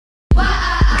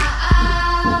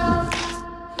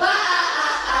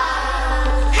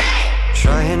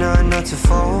about to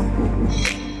fall.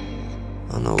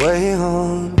 On the way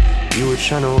home, you were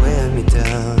trying to wear me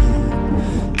down.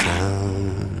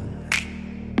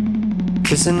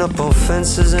 Kissing up on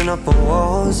fences and up on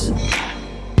walls.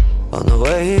 On the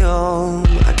way home,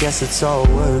 I guess it's all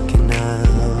working out.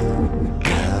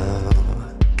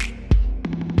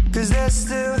 Cause there's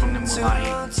still too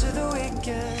long to the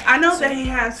weekend. I know that he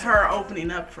has her opening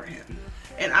up for him,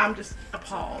 and I'm just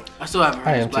appalled. I still haven't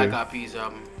heard his Black Eyed Peas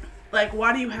album. Like,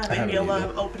 why do you have India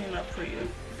Love opening up for you?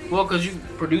 Well, because you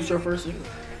produced her first single.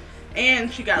 And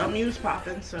she got Amuse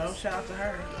popping, so shout out to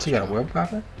her. She got a web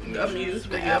popping? Amuse,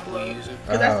 the app we using.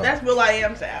 Because that's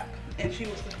Will.i.am's app, and she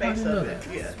was the face of it.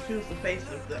 Yeah, she was the face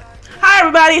of the. Hi,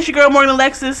 everybody, it's your girl Morgan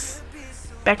Alexis.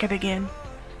 Back at it again.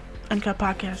 Uncut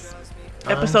Podcast.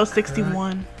 Episode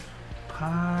 61.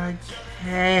 Podcast.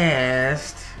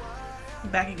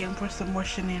 Back again for some more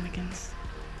shenanigans.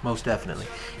 Most definitely.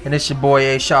 And it's your boy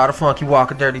A. Shaw, the Funky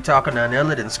Walker, Dirty Talker, none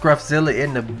other than Scruffzilla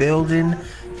in the building.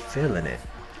 Feeling it.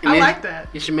 I like that.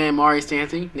 It's your man Mari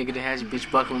Stanton, nigga that has your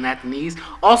bitch buckling at the knees.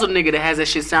 Also nigga that has that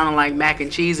shit sounding like mac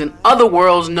and cheese in other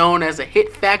worlds known as a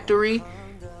hit factory.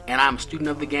 And I'm a student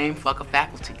of the game, fuck a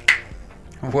faculty.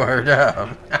 Word up.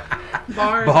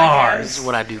 Bars. This is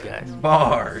what I do, guys.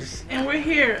 Bars. And we're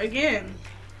here again.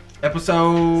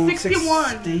 Episode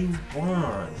 61.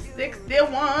 61.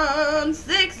 61.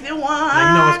 Now,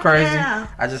 you know what's crazy? Yeah.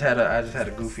 I just had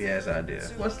a goofy ass idea.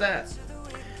 What's that?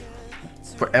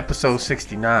 For episode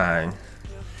 69,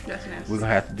 That's nasty. we're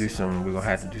gonna have to do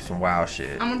some wild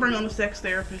shit. I'm gonna bring on the sex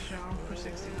therapist, y'all, for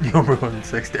 61. You gonna bring on the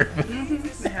sex therapist?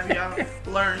 To have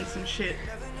y'all learn some shit.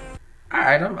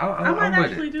 Alright, I might I'm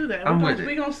actually with it. do that. I'm We're with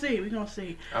it. gonna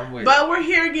see. I'm with But it. we're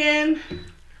here again.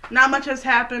 Not much has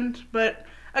happened, but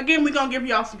again, we're gonna give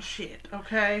y'all some shit,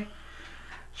 okay?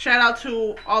 Shout out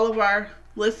to all of our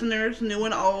listeners, new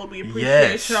and old. We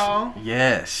appreciate y'all.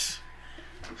 Yes.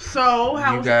 So,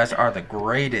 You guys are the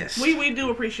greatest. we do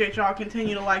appreciate y'all.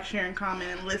 Continue to like, share, and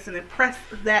comment, and listen, and press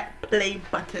that play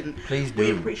button. Please do.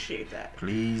 We appreciate that.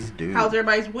 Please do. How's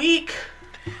everybody's week?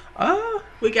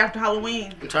 Week after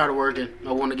Halloween. I'm tired of working.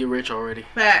 I want to get rich already.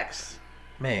 Facts.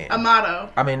 Man. A motto.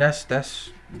 I mean, that's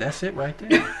it right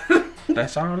there.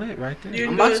 That's all it right there.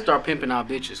 I'm about to start pimping out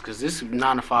bitches because this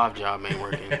 9-to-5 job ain't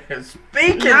working.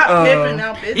 Speaking Not of, pimping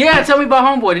out bitches. Yeah, tell me about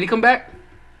Homeboy. Did he come back?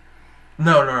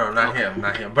 No, not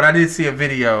him. But I did see a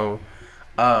video.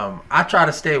 I try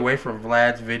to stay away from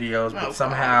Vlad's videos, but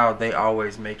somehow they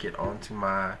always make it onto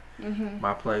my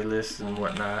playlists and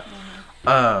whatnot.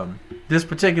 This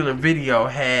particular video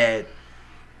had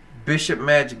Bishop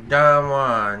Magic Don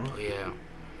Juan. Oh, yeah.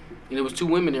 And there was 2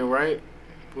 women there, right?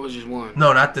 Or was just one?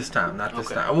 No, not this time.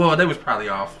 Time. Well, they was probably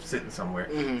off sitting somewhere.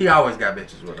 Mm-hmm. He always got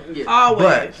bitches with him. Yeah.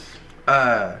 Always.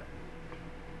 But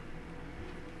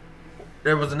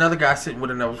there was another guy sitting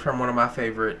with him that was from one of my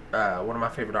favorite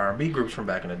R&B groups from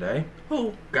back in the day.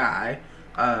 Who? Guy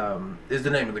is the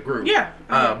name of the group. Yeah.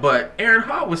 But Aaron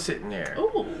Hall was sitting there.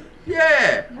 Ooh.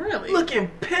 Yeah. Really? Looking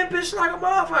pimpish like a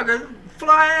motherfucker.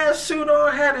 Fly ass suit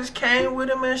on, had his cane with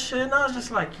him and shit. And I was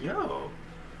just like, yo,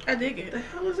 I dig it. what the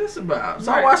hell is this about?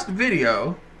 So Right. I watched the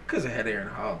video because it had Aaron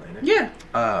Hall in it. Yeah.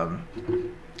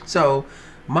 So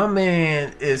my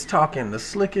man is talking the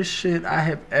slickest shit I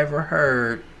have ever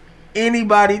heard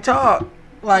anybody talk.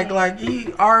 Like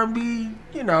he R&B,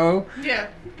 you know. Yeah.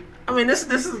 I mean, this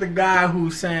is the guy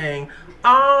who's saying,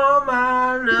 "All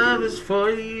my love is for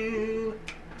you."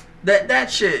 That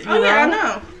shit. You know? Yeah, I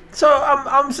know. So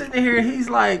I'm sitting here. He's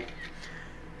like,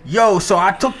 "Yo, so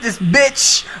I took this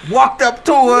bitch, walked up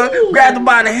to her, grabbed her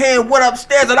by the hand, went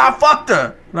upstairs, and I fucked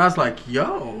her." And I was like,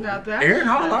 "Yo, Now that's- Aaron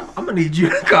Hall, I'm gonna need you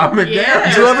to calm it Yeah. down."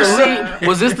 Did you ever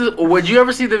see? Would you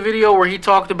ever see the video where he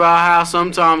talked about how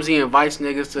sometimes he invites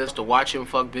niggas to watch him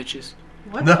fuck bitches?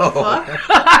 What No. the fuck?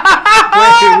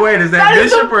 Wait, is that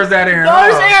Bishop or is that Aaron No, Hall?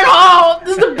 it's Aaron Hall.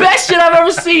 This is the best shit I've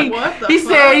ever seen. What the He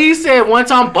fuck? said one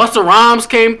time Busta Rhymes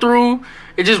came through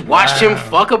and just watched him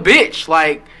fuck a bitch.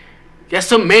 Like, that's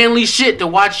some manly shit to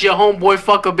watch your homeboy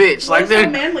fuck a bitch. Like, What's so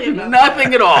manly about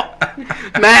nothing at all.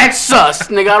 Mad sus,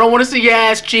 nigga. I don't want to see your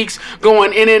ass cheeks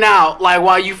going in and out like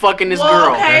while you fucking this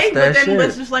girl. Okay, That's that but then shit.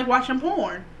 it's just like watching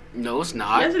porn. No, it's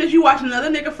not. Yes, it is. You watch another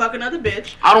nigga fuck another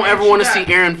bitch. I don't and ever she want to got-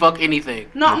 see Aaron fuck anything.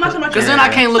 No, I'm not talking about Because your then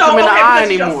I can't look so, him in the okay, eye because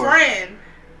it's anymore. your friend.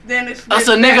 Then it's That's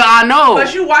a it's nigga that. I know.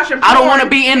 But you watching porn I don't wanna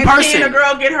be in and person. seeing a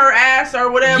girl get her ass or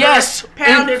whatever. Yes,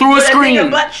 pounded through a with screen. nigga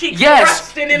butt cheeks Yes,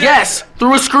 thrusting in yes,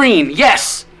 through a screen.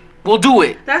 Yes, we'll do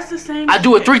it. That's the same. I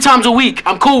do it shit. 3 times a week.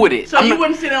 I'm cool with it. So you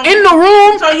wouldn't sit on in the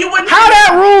room. So you wouldn't. How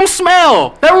that room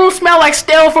smell? That room smell like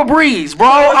stale Febreze, bro.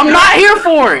 I'm not here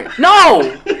for it.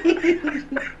 No.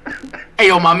 Hey,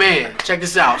 yo, my man, check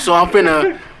this out. So I'm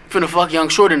finna finna fuck Young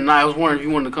Shorty tonight. I was wondering if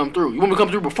you wanted to come through. You want me to come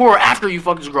through before or after you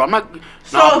fuck this girl? I'm not.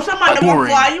 So if somebody want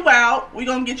to fly you out, we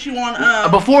gonna get you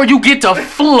on. Before you get to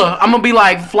I'm gonna be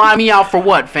like, fly me out for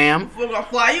what, fam? We're gonna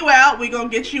fly you out. We gonna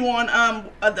get you on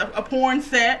a porn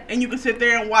set, and you can sit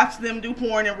there and watch them do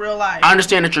porn in real life. I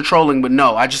understand that you're trolling, but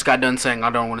no, I just got done saying I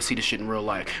don't want to see this shit in real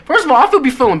life. First of all, I be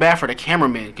feeling bad for the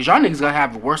cameraman because y'all niggas gotta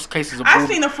have the worst cases of I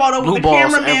seen a photo with the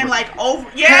cameraman like over.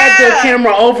 Yeah, had the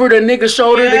camera over the nigga's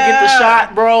shoulder to get the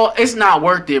shot, bro. It's not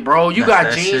worth it, bro. You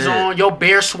got jeans on. Your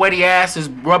bare sweaty ass is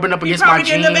rubbing up against my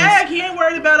jeans. In the bag. He ain't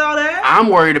worried about all that. I'm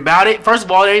worried about it. First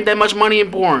of all, there ain't that much money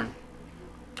in porn.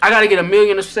 I gotta get $1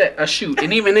 million a shoot,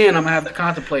 and even then, I'm gonna have to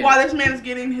contemplate. While this man is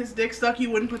getting his dick stuck,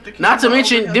 you wouldn't put the camera. Not to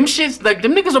mention, them shits, like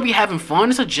them niggas will be having fun.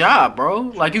 It's a job, bro.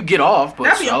 Like you get off, but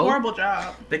that'd be a horrible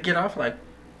job. They get off like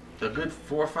a good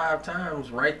 4 or 5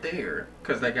 times right there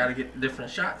because they got to get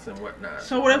different shots and whatnot.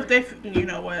 So what if they, you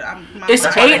know what? It's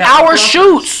 8-hour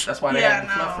shoots. That's why they have the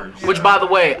fluffers. Which, by the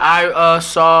way, I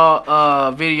saw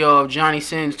a video of Johnny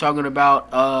Sins talking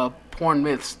about porn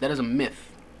myths. That is a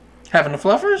myth. Having the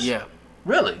fluffers? Yeah.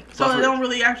 Really? So they don't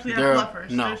really actually have fluffers?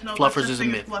 No, fluffers is a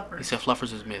myth. He said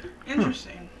fluffers is a myth.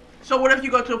 Interesting. So what if you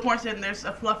go to a porn set and there's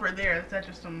a fluffer there? Is that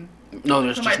just some... No,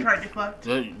 there's somebody just... trying to get fucked?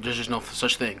 There's just no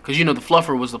such thing. Because, you know, the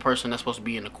fluffer was the person that's supposed to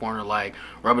be in the corner, like,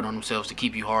 rubbing on themselves to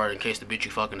keep you hard in case the bitch you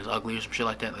fucking is ugly or some shit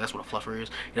like that. That's what a fluffer is.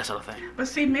 That's not a thing. But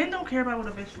see, men don't care about what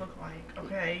a bitch look like,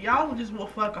 okay? Y'all just will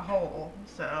fuck a hole,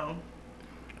 so...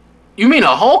 You mean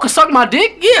a hole could suck my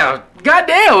dick? Yeah.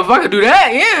 Goddamn, if I could do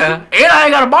that, yeah. And I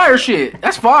ain't gotta buy her shit.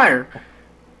 That's fire.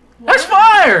 That's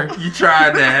fire. You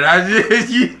tried that.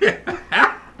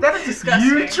 That is disgusting.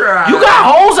 You tried. You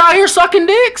got hoes out here sucking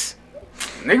dicks?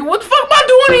 Nigga, what the fuck am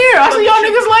I doing here? I'll see y'all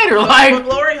niggas later. Like a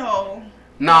glory hole.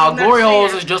 Nah, glory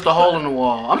holes is just a hole in the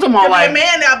wall. I'm talking about like a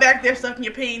man out back there sucking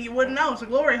your peen, you wouldn't know it's a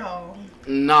glory hole.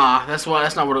 Nah, that's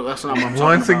not what I'm talking about.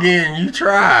 Once again, you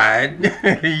tried.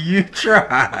 You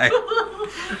tried.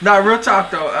 No, real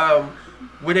talk though.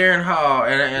 With Aaron Hall,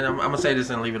 and I'm gonna say this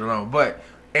and leave it alone, but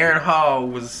Aaron Hall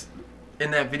was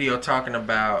in that video talking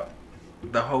about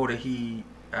the hoe that he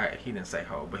didn't say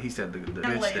hoe, but he said the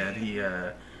bitch that he.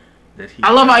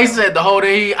 I love how he said the whole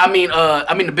day. I mean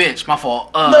the bitch. My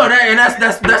fault. No,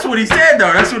 that's what he said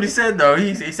though. That's what he said though.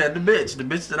 He said the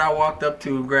bitch that I walked up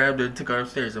to, grabbed her, took her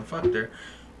upstairs and fucked her,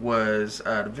 was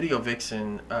the video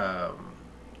vixen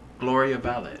Gloria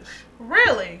Velez.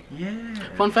 Really? Yeah.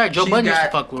 Fun fact: Joe Budden used to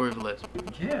fuck Gloria Velez.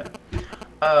 Yeah.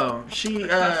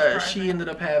 She ended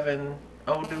up having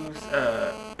old dude's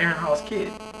Aaron Hall's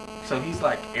kid, so he's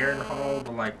like Aaron Hall,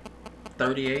 the like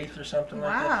 38th or something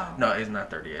like that. No, it's not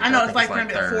 38th. I know it's like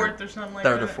maybe the 4th or something like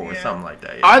that. 3rd or 4th, something like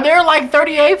that. Yeah. Are there like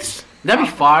 38ths? That'd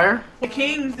be fire. The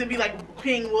Kings to be like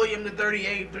King William the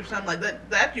 38th or something like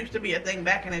that. That used to be a thing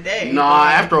back in the day. Nah,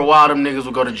 after a while, them niggas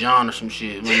would go to John or some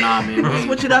shit. But nah, man.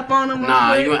 Switch it up on them.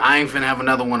 Nah, I ain't finna have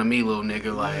another one of me, little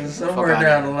nigga. Like somewhere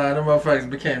down the line, them motherfuckers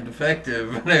became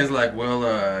defective, and they was like, well,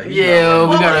 yeah,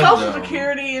 we gotta Social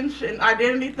Security and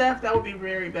identity theft. That would be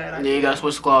very bad. Yeah, you gotta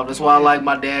switch the club. That's why I like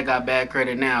my dad got bad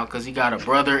credit now, cause he got a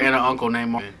brother and an uncle named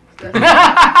Marvin. What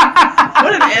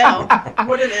an L.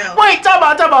 What an L. Wait, talk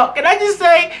about. Can I just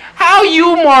say how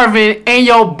you Marvin and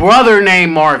your brother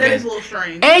named Marvin? That is a little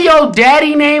strange. And your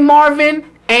daddy named Marvin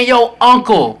and your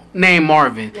uncle named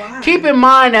Marvin. Why? Keep in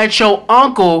mind that your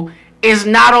uncle is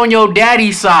not on your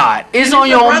daddy's side. It's on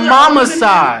your mama's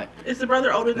side. Is the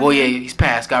brother older than him? Well, yeah, he's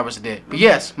passed. God rest his dead. But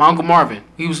yes, my Uncle Marvin.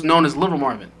 He was known as Little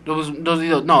Marvin. He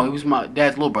was my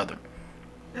dad's little brother.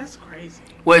 That's crazy.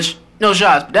 Which, no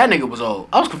shots, but that nigga was old.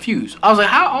 I was confused. I was like,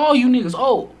 how all you niggas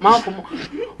old? My Uncle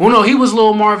well, no, he was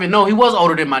Little Marvin. No, he was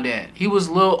older than my dad. He was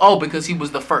because he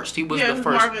was the first. He was the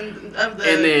first. Marvin of the,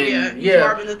 and then,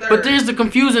 Marvin the third. But there's the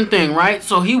confusing thing, right?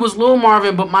 So he was Little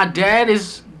Marvin, but my dad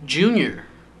is Junior.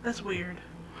 That's weird.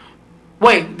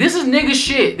 Wait, this is nigga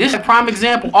shit. This is a prime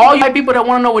example. All you people that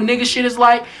want to know what nigga shit is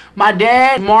like, my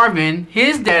dad, Marvin,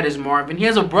 his dad is Marvin. He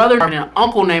has a brother and an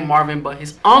uncle named Marvin, but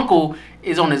his uncle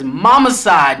is on his mama's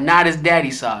side, not his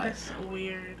daddy's side. That's so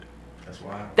weird. That's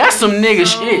wild. That's some nigga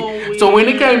so shit. Weird. So when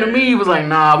it came to me, he was like,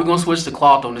 nah, we gonna switch the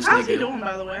cloth on this How's nigga. he doing,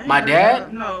 by the way? My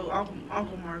dad? No,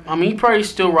 Uncle Marvin. I mean, he probably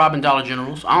still robbing Dollar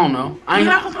Generals. I don't know. I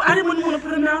didn't want to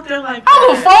put him out there like I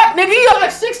don't give a fuck, nigga. He got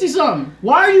like 60-something.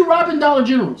 Why are you robbing Dollar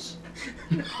Generals?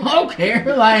 I don't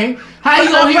care. Like, how you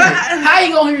gonna hear it? How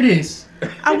you gonna hear this?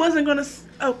 I wasn't gonna.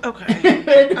 Oh,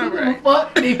 okay. All right.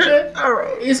 Fuck, nigga. All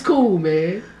right. It's cool,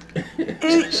 man.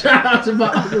 Shout out to my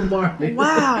Uncle Marvin.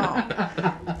 Wow.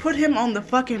 Put him on the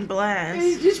fucking blast.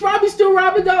 He's probably still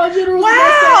robbing Dollar Generals.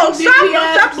 Wow. Stop saying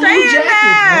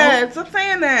that. Stop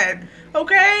saying that.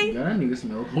 Okay. Yeah, that nigga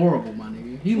smells horrible, my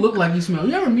nigga. He looked like he smelled.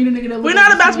 You ever meet a nigga that look We're like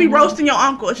not he about to be smell roasting your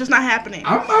uncle. It's just not happening.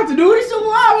 I'm about to do it. He's still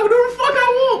alive. I can do what the fuck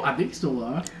I want. I think he's still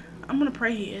alive. I'm gonna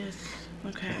pray he is.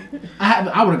 Okay.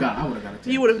 I would have got it.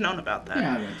 You would have known about that.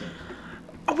 Yeah, I got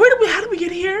that. How did we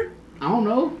get here? I don't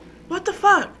know. What the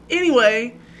fuck?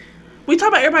 Anyway, we talked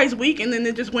about everybody's week, and then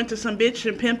it just went to some bitch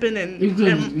and pimping and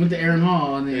Went to Aaron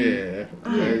Hall and then.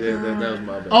 Yeah. That was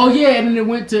my bad. Oh yeah, and then it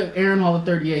went to Aaron Hall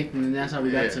the 38th, and then that's how we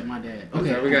got to my dad.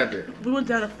 Okay, Okay, we got there. we went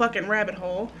down a fucking rabbit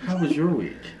hole. How was your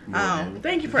week?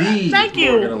 Thank you for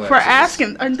Morgan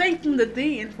asking, and thank you the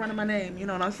D in front of my name. You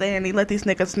know what I'm saying? He let these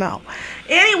niggas know.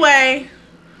 Anyway,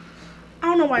 I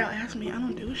don't know why y'all ask me. I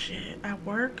don't do shit. I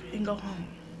work and go home.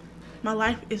 My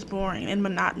life is boring and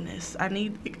monotonous. I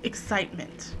need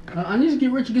excitement. I need to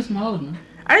get rich and get some hoes, man.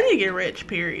 I need to get rich,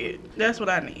 period. That's what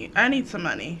I need. I need some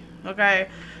money, okay?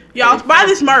 Y'all, buy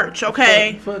this merch,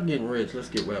 okay? Fuck getting rich. Let's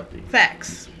get wealthy.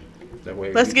 Facts. That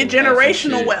way Let's we get can have some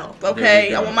generational shit. wealth, There okay?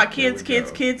 we I go. want my There kids we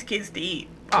go. to eat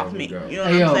off There me. we go. You know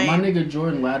Hey what yo, I'm saying? my nigga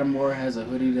Jordan Lattimore has a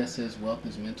hoodie that says "Wealth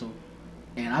is mental,"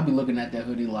 and I be looking at that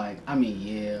hoodie like, I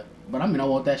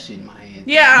want that shit in my hand.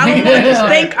 Yeah, I don't want to just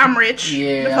think I'm rich.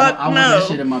 Yeah, The fuck, I want no. that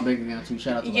shit in my bank account too.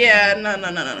 Shout out to Yeah,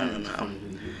 Lattimore. no.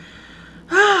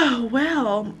 Oh,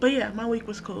 well, but yeah, my week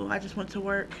was cool. I just went to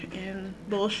work and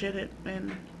bullshitted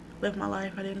and lived my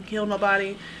life. I didn't kill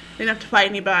nobody, didn't have to fight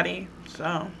anybody.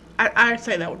 So I'd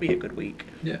say that would be a good week.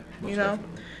 Yeah. most You know?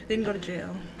 definitely. Didn't go to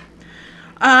jail.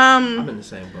 I'm in the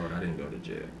same boat. I didn't go to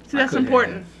jail. See, that's I could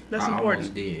important. have. That's I important.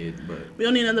 almost did, but We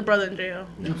don't need another brother in jail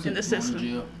I'm in the going to system.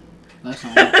 jail. Last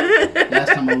time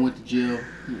I went to jail,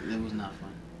 it was not fun.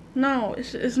 No,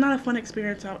 it's not a fun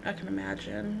experience. I can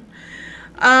imagine.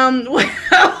 Well,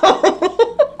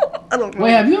 I don't know.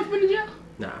 Wait, have you ever been to jail?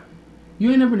 nah. You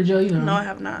ain't never been to jail either. No, huh? I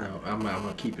have not. No, I'm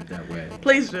gonna keep it that way.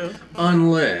 Please do.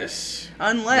 Unless.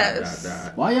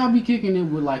 Unless. Why y'all be kicking it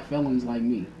with like felons like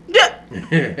me? Yeah.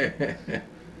 Because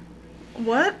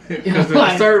What?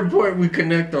 at a certain point we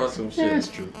connect on some Yeah, shit. that's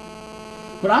true.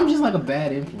 But I'm just like a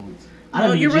bad influence. No,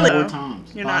 I've been you to jail really 4 are.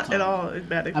 times. You're 5 not times. at all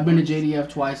bad. I've been to JDF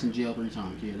twice and jail 3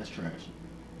 times. Yeah, that's trash.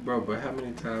 Bro, but how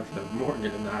many times have Morgan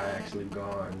and I actually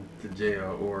gone to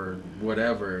jail or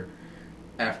whatever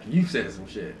after you said some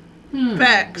shit?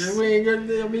 Facts. We ain't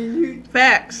gonna, I mean, you.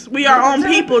 Facts. We are on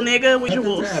Nothing's people, happened. nigga. Nothing's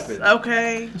Visuals. happened.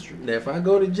 Okay. That's true. Now, if I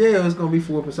go to jail, it's gonna be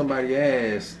for whooping somebody's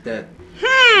ass that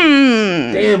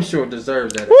Damn sure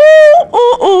deserves that.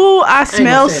 Ooh. I Ain't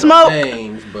smell gonna say no smoke.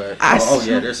 names, but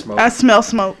yeah, there's smoke. I smell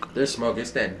smoke. There's smoke.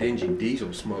 It's that dingy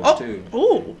diesel smoke Oh, too.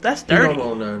 ooh, that's You dirty. don't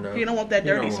want none. No. You don't want that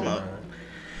dirty smoke.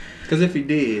 Because if he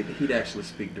did, he'd actually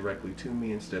speak directly to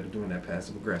me instead of doing that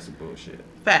passive aggressive bullshit.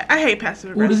 Fact. I hate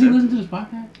passive Well, does he aggressive. listen to this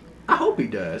podcast? I hope he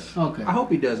does. Okay. I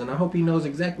hope he does, and I hope he knows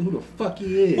exactly who the fuck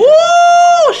he is.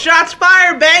 Ooh, shots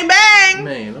fired. Bang bang.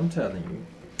 Man, I'm telling you,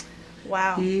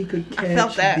 Wow. he could I felt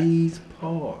catch that. these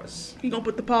paws. You gonna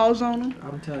put the paws on him?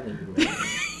 I'm telling you, man.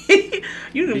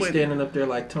 You Be know what? standing up there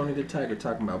like Tony the Tiger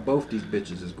talking about both these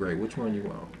bitches is great. Which one you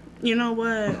want? You know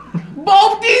what?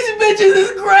 Both these bitches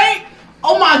is great.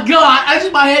 Oh my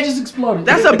god! My head just exploded.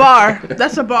 That's a bar.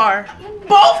 That's a bar.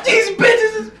 Both these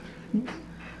bitches is.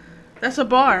 That's a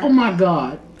bar. Oh my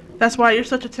god! That's why you're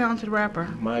such a talented rapper.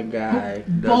 My guy.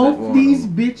 doesn't Both want these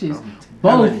them. bitches. I'm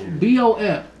Both. telling you.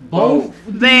 BOF. Both.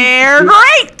 They're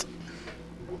great.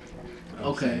 I'm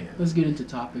Okay, saying. let's get into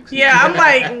topics. Yeah, I'm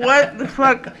like, what the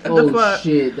fuck? The Oh fuck?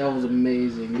 shit, that was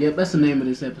amazing. Yep, that's the name of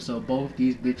this episode. Both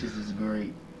these bitches is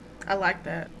great. I like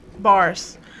that.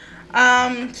 Bars.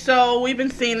 So we've been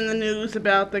seeing in the news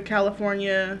about the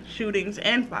California shootings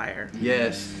and fire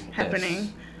Yes. happening. Yes.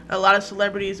 A lot of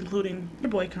celebrities, including the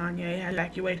boy Kanye, had to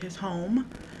evacuate his home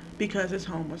because his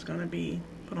home was going to be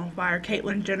put on fire.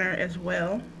 Caitlyn Jenner as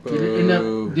well. Did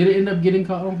it end up getting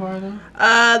caught on fire though?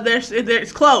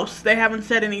 It's close. They haven't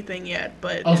said anything yet,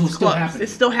 but Oh, so it's it's still close. happening.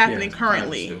 It's still happening Yeah,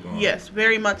 currently. fire's still going. Yes,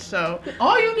 very much so.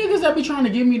 All you niggas that be trying to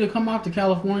get me to come out to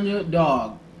California,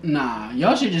 dog. Nah,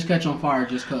 y'all should just catch on fire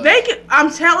just cause.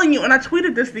 I'm telling you, and I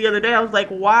tweeted this the other day. I was like,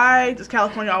 why does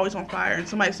California always on fire? And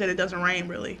somebody said it doesn't rain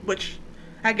really, which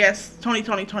I guess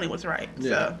 2020 was right.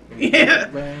 So, yeah.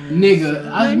 Nigga,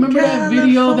 I remember that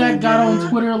video that got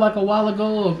on Twitter like a while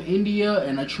ago of India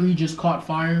and a tree just caught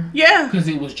fire Yeah. because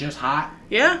it was just hot.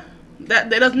 Yeah.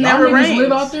 That doesn't Y'all never niggas rain.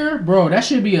 live out there? Bro, that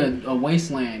should be a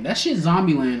wasteland. That shit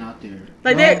zombie land out there.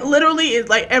 Like, Bro. that literally is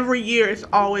like every year it's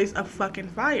always a fucking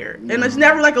fire. And it's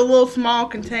never like a little small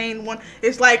contained one.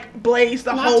 It's like blaze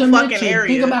the Not whole to fucking mention, area.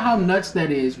 Think about how nuts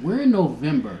that is. We're in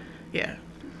November. Yeah.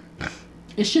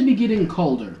 It should be getting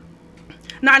colder.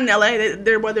 Not in LA.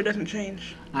 Their weather doesn't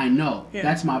change. I know. Yeah.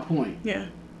 That's my point. Yeah.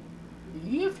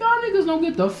 If y'all niggas don't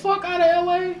get the fuck out of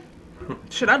LA,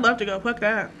 Shit, I'd love to go. Fuck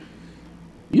that.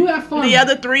 You have fun. The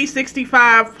other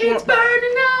 365. It's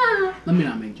burning up. Let me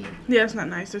not make jokes. Yeah, it's not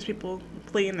nice. There's people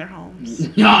fleeing their homes.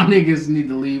 Y'all niggas need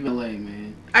to leave LA,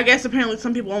 man. I guess apparently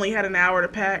some people only had an hour to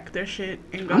pack their shit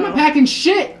and go. I'm not packing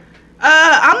shit.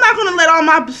 I'm not gonna let all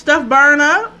my stuff burn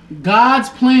up. God's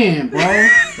plan, bro.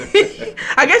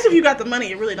 I guess if you got the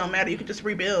money, it really don't matter. You could just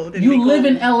rebuild. You live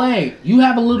in LA. You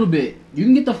have a little bit. You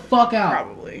can get the fuck out.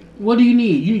 Probably. What do you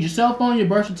need? You need your cell phone, your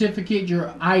birth certificate,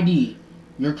 your ID,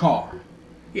 your car.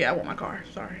 Yeah, I want my car.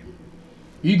 Sorry.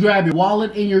 You grab your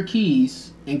wallet and your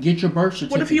keys and get your birth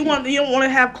certificate. What if you don't want to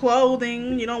have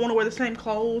clothing? You don't want to wear the same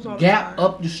clothes all the Gap time.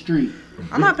 up the street.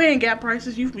 I'm not paying Gap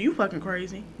prices. You fucking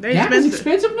crazy. They Gap is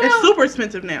expensive now? It's super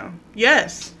expensive now.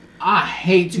 Yes. I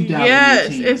hate 2018. Yes,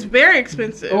 it's very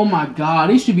expensive. Oh my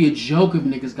god, it should be a joke if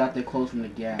niggas got their clothes from the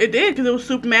Gap. It did, because it was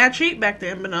super mad cheap back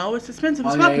then, but no, it's expensive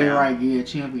as fuck yeah, now. right, yeah,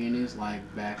 Champion is like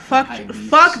back. Fuck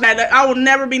that. I will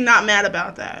never be not mad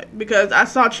about that, because I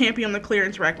saw Champion on the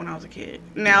clearance rack when I was a kid.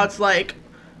 Now it's like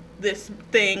this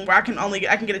thing where I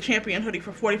can get a Champion hoodie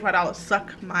for $45.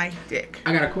 Suck my dick.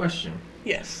 I got a question.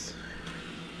 Yes.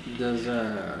 Does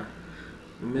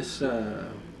Miss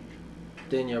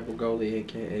Danielle Bergoli,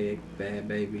 aka Bad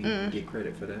Baby, get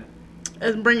credit for that?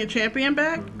 As bring a Champion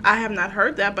back? Mm-hmm. I have not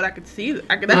heard that, but I could see that.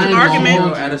 That's I an know. argument.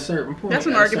 No, at a certain point. That's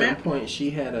an at argument. A certain point, she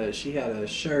had a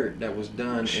shirt that was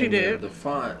done. She in did. The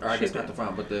font, or I She guess did. not the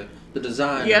font, but the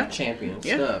design Yeah. of Champion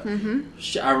Yeah. stuff.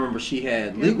 Mm-hmm. I remember she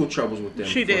had legal troubles with them.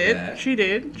 She for did. That. She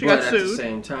did. She but got at the sued.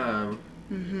 same time,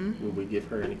 would we give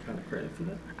her any kind of credit for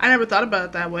that? I never thought about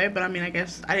it that way, but I mean, I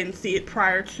guess I didn't see it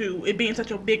prior to it being such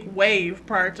a big wave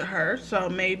prior to her. So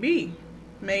maybe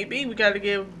we got to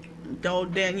give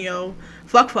old Danielle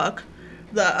fuck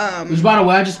the Which, by the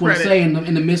way, I just want to credit. say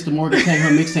in the midst of Morgan saying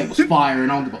her mixtape was fire,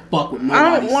 and I don't give a fuck what nobody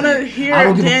I don't want to say. hear. I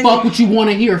don't give a Danielle. fuck what you want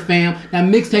to hear, fam. That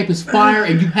mixtape is fire,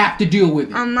 and you have to deal with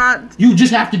it. I'm not. You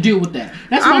just have to deal with that.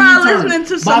 That's I'm my not new term. listening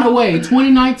to By some- the way,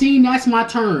 2019, that's my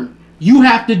term. You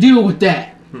have to deal with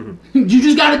that. You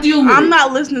just got to deal with it. I'm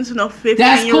not listening to no That's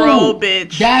 15-year-old cool.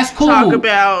 bitch. That's cool. Talk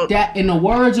about that. In the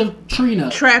words of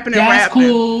Trina, trapping and that's rapping.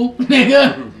 cool,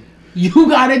 nigga. You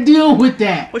got to deal with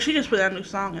that. Well, she just put out a new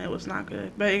song and it was not good.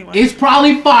 But anyway, It's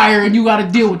probably fire, and you got to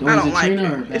deal with it. I Or is don't it like Trina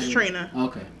it. or It's Betty? Trina.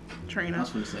 Okay. I Trina. was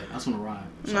gonna say. I was gonna rhyme.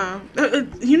 No,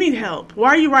 you need help. Why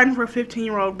are you writing for a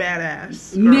 15-year-old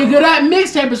badass girl? Nigga, that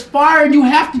mixtape is fire, and you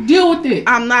have to deal with it.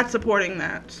 I'm not supporting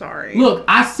that. Sorry. Look,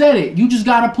 I said it. You just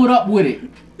gotta put up with it.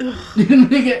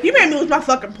 Nigga, You made me lose my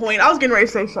fucking point. I was getting ready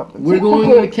to say something. we're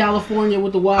going to California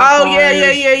with the wildfires. Oh, yeah.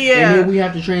 And here we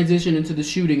have to transition into the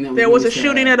shooting that There was a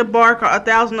shooting at a bar called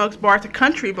Thousand Oaks Bar. It's a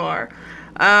country bar.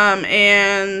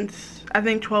 And I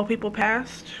think 12 people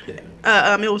passed.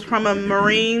 It was from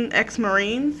a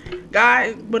ex-Marine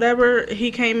guy, whatever.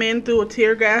 He came in, threw a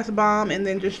tear gas bomb, and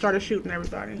then just started shooting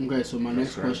everybody. Okay, so my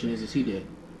next question is he dead?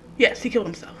 Yes, he killed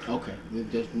himself. Okay,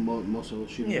 most of the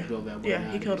shooters feel that way. Yeah, he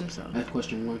nowadays. killed himself. That's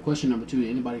question one. Question number two, did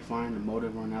anybody find a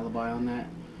motive or an alibi on that?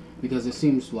 Because it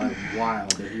seems like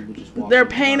wild that he would just walk They're in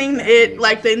the painting dark it and-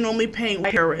 like they normally paint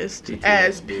terrorist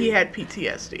as PTSD. he had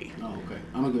PTSD. Oh, okay.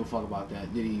 I don't give a fuck about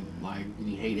that. Did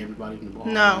he hate everybody from the bar?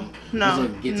 No, Was no, it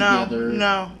like a get no, together?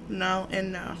 no,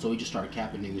 and no. So he just started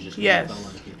capping niggas just Yes, because he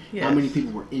felt like it. yes. How many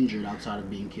people were injured outside of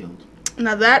being killed?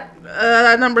 Now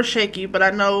that number's shaky, but I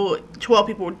know 12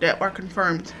 people that are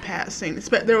confirmed passing.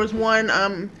 There was one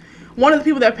of the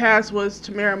people that passed was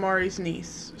Tamara Mari's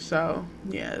niece. So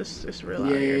yeah, it's real out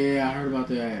here. Yeah, I heard about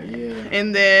that. Yeah.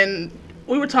 And then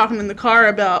we were talking in the car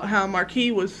about how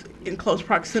Marquis was in close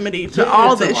proximity to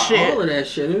all this shit. All of that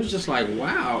shit. It was just like,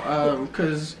 wow.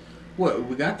 Because,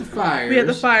 we got the fires. We had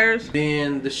the fires.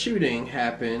 Then the shooting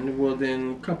happened. Well,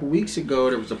 then a couple weeks ago,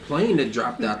 there was a plane that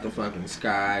dropped out the fucking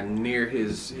sky near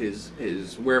his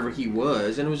wherever he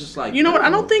was. And it was just like, You know what? I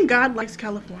yo. don't think God likes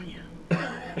California.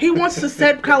 He wants to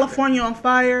set California on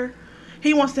fire.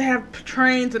 He wants to have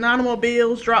trains and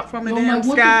automobiles drop from the I'm damn like,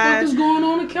 what sky. the fuck is going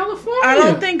on in California? I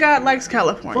don't think God likes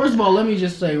California. First of all, let me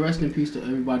just say rest in peace to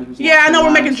everybody who's Yeah, lost I know their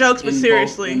we're making lives jokes, but in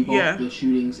seriously, both yeah. the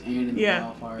shootings and in the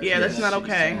Yeah. wildfires. Yeah, that's not shit's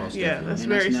okay. sad. Yeah, that's And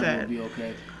very never sad. gonna be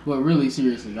okay. But really,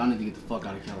 seriously, y'all need to get the fuck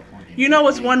out of California. You know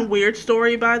what's one weird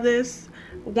story by this?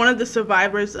 One of the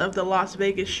survivors of the Las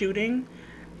Vegas shooting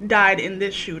died in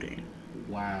this shooting.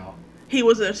 Wow. He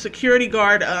was a security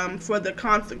guard for the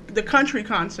country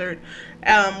concert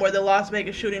where the Las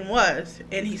Vegas shooting was,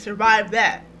 and he survived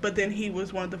that. But then he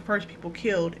was one of the first people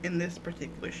killed in this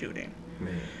particular shooting.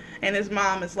 Man. And his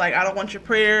mom is like, I don't want your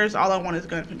prayers. All I want is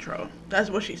gun control. That's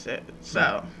what she said.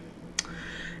 So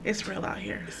it's real out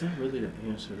here. Is that really the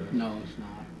answer, though? No, it's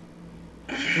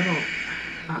not.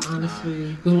 I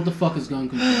honestly... Because what the fuck is gun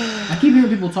control? I keep hearing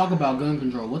people talk about gun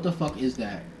control. What the fuck is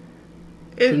that?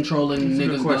 controlling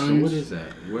niggas' guns. What is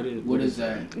that? What is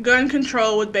that? Gun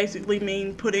control would basically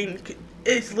mean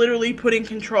it's literally putting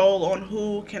control on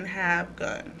who can have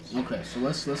guns. Okay, so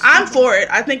let's. I'm for it.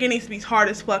 I think it needs to be hard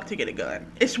as fuck to get a gun.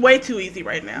 It's way too easy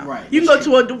right now. Right. You can go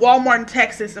to a Walmart in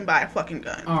Texas and buy a fucking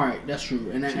gun. All right, that's true.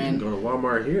 And you can go to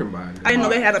Walmart here and buy it. I didn't know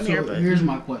they had them so here. But here's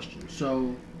my question.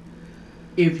 So,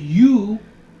 if you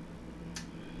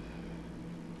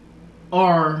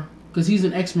are, because he's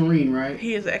an ex-Marine, right?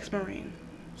 he is an ex-Marine.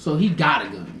 So he got a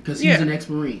gun because he's an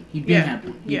ex-Marine. He been had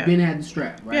one. He been had the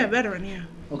strap, right? Yeah, veteran. Yeah.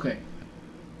 Okay.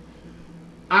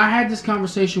 I had this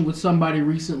conversation with somebody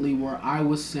recently where I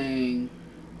was saying,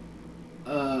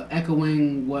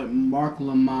 echoing what Mark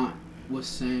Lamont was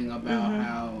saying about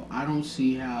how I don't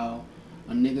see how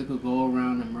a nigga could go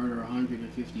around and murder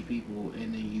 150 people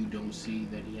and then you don't see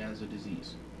that he has a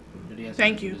disease. That he has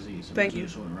Thank a you. disease. Thank you.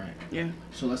 Disorder, right? Yeah.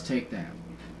 So let's take that.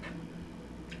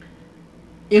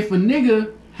 If a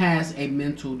nigga has a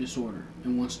mental disorder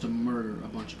and wants to murder a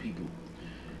bunch of people,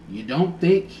 you don't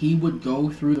think he would go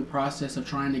through the process of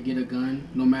trying to get a gun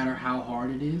no matter how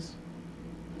hard it is?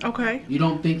 Okay. You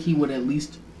don't think he would at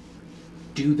least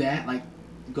do that, like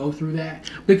go through that?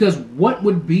 Because what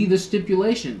would be the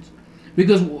stipulations?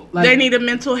 Because like, they need a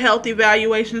mental health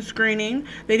evaluation screening.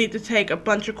 They need to take a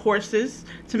bunch of courses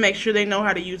to make sure they know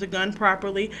how to use a gun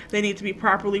properly. They need to be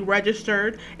properly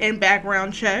registered and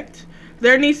background checked.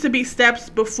 There needs to be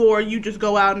steps before you just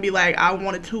go out and be like, I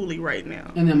want a Thule right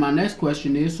now. And then my next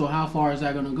question is, so how far is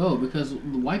that going to go? Because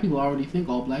the white people already think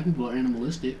all black people are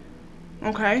animalistic.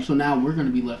 Okay. So now we're going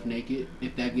to be left naked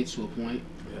if that gets to a point.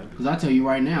 Because I tell you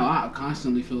right now, I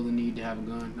constantly feel the need to have a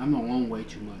gun. I'm alone way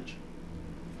too much.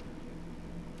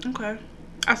 Okay.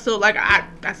 I still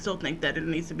think that it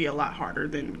needs to be a lot harder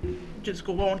than just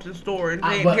go into the store and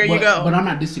say, here you go. But I'm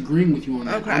not disagreeing with you on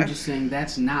that. Okay. I'm just saying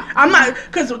that's not. I'm not,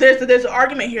 because there's an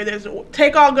argument here. There's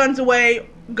take all guns away,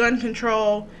 gun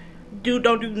control,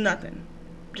 don't do nothing.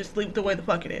 Just leave it the way the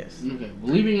fuck it is. Okay,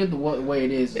 leaving it the way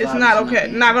it is. It's not okay.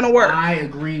 Not gonna work. I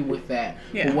agree with that.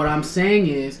 Yeah. But what I'm saying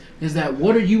is that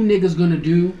what are you niggas gonna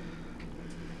do?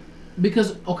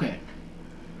 Because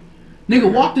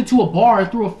nigga walked into a bar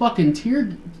and threw a fucking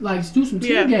threw some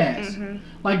tear gas. Mm-hmm.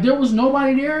 Like there was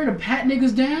nobody there to pat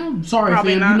niggas down. Sorry,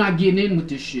 Probably fam, not. you're not getting in with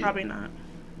this shit. Probably not.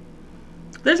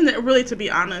 There's really, to be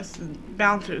honest,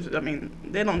 bouncers. I mean,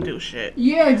 they don't do shit.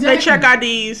 Yeah, exactly. They check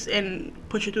IDs and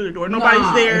push you through the door.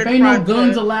 Nobody's there. If ain't no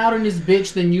guns allowed in this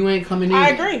bitch, then you ain't coming in. I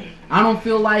agree. I don't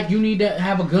feel like you need to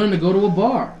have a gun to go to a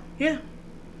bar. Yeah.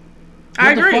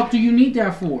 What the fuck do you need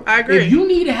that for? I agree. If you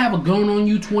need to have a gun on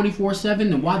you 24/7,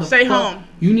 then why the Stay fuck home.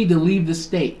 You need to leave the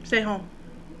state? Stay home.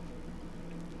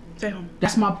 Stay home.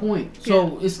 That's my point.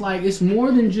 So it's like it's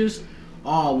more than just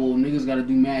niggas got to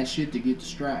do mad shit to get the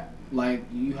strap. Like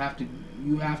you have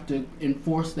to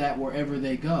enforce that wherever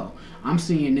they go. I'm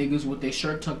seeing niggas with their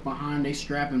shirt tucked behind they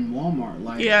strap in Walmart.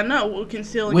 Like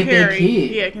conceal and with carry. Their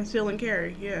kid. Yeah, conceal and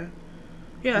carry. Yeah.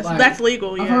 Yeah, Like, that's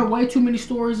legal. Yeah. I've heard way too many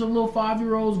stories of little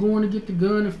 5-year-olds going to get the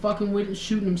gun and fucking with it and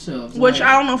shooting themselves. Which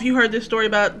I don't know if you heard this story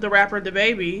about the rapper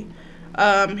DaBaby.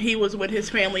 He was with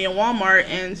his family in Walmart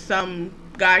and some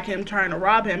guy came trying to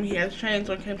rob him. He has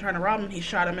chains on, came trying to rob him. He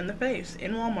shot him in the face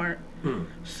in Walmart.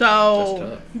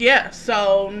 So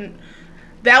so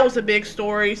that was a big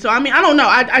story. So I mean, I don't know.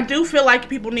 I do feel like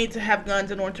people need to have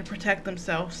guns in order to protect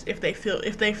themselves if they feel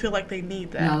like they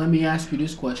need that. Now let me ask you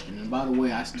this question. And by the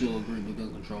way, I still agree with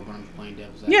gun control, but I'm just playing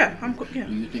devil's advocate. Yeah.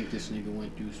 Do you think this nigga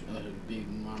went through a big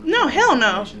amount of No, hell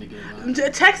no. to get a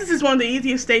gun? Texas is one of the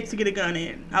easiest states to get a gun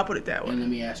in. I'll put it that way. And let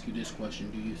me ask you this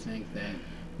question. Do you think that,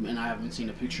 and I haven't seen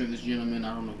a picture of this gentleman,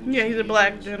 I don't know who he's a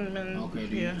black gentleman. Okay,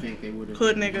 do you think they would have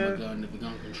Hood given him nigga. a gun if the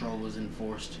gun control was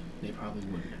enforced? They probably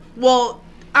wouldn't have. Well,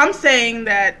 I'm saying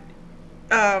that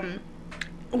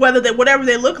whatever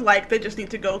they look like, they just need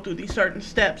to go through these certain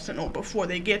steps before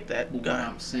they get that gun. What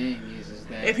I'm saying is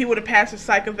that if he would have passed a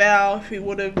psych eval, if he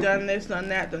would have done this, done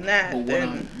that, done that,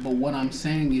 but what I'm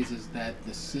saying is that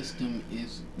the system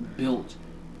is built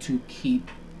to keep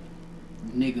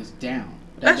niggas down.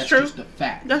 That's true. Just a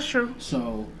fact. That's true.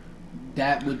 So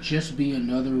that would just be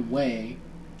another way,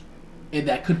 and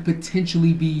that could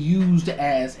potentially be used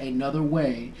as another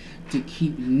way to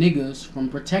keep niggas from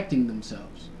protecting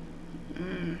themselves.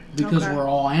 Because we're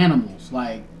all animals.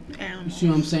 Like, you see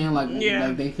what I'm saying? Like,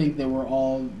 like they think that we're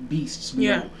all beasts.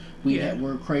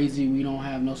 We're crazy. We don't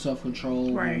have no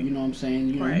self-control. Right. You know what I'm saying?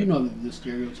 You know the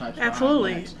stereotypes.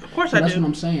 Absolutely. Of course, That's what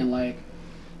I'm saying. Like,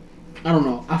 I don't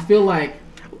know. I feel like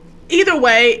either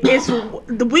way,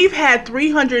 we've had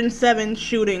 311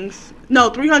 shootings in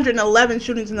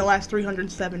the last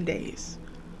 307 days.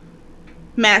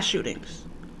 Mass shootings.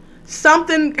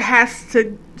 something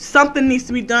needs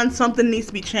to be done. Something needs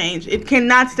to be changed. It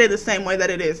cannot stay the same way that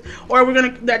it is, or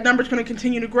that number's gonna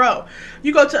continue to grow.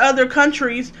 You go to other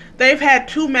countries, they've had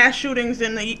 2 mass shootings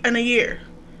in a year.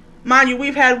 Mind you,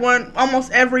 we've had one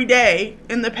almost every day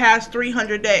in the past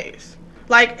 300 days.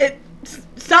 Like,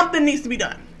 something needs to be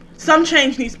done. Some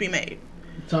change needs to be made.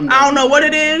 I don't know what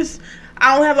it is.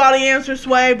 I don't have all the answers,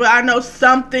 Sway, but I know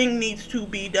something needs to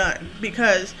be done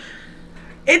because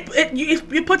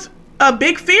it puts a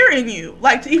big fear in you,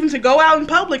 like even to go out in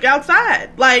public outside.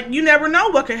 Like, you never know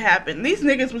what could happen. These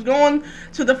niggas was going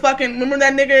to the fucking, remember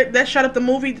that nigga that shut up the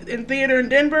movie in theater in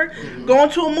Denver? Mm-hmm.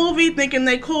 Going to a movie thinking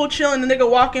they cool, chilling, the nigga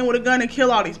walk in with a gun and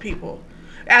kill all these people.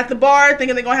 At the bar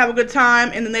thinking they're gonna have a good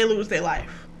time, and then they lose their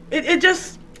life. It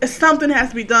just, something has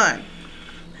to be done.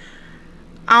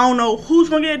 I don't know who's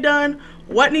gonna get it done,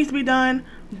 what needs to be done,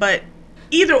 but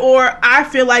either or, I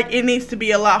feel like it needs to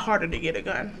be a lot harder to get a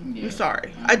gun. Yeah, I'm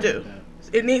sorry. I do.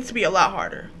 It needs to be a lot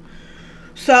harder.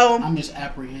 So I'm just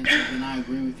apprehensive, and I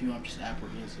agree with you. I'm just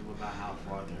apprehensive about how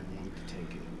far they're going to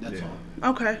take it. That's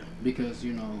all. Okay. Because,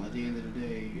 you know, at the end of the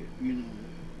day, you know,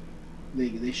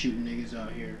 they shooting niggas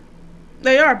out here.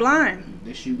 They are blind.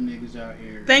 They shooting niggas out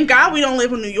here. Thank God we don't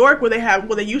live in New York where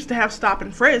they used to have stop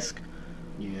and frisk.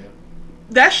 Yeah.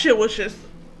 That shit was just,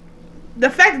 the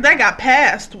fact that got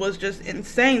passed was just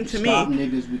insane to me. Stop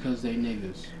niggas because they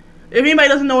niggas. If anybody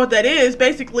doesn't know what that is,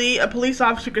 basically a police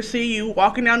officer could see you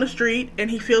walking down the street and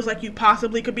he feels like you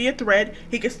possibly could be a threat.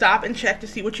 He could stop and check to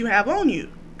see what you have on you,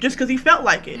 just because he felt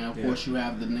like it. And of course you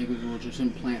have the niggas who will just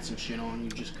implant some shit on you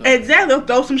just cause. Exactly. They'll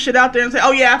throw some shit out there and say,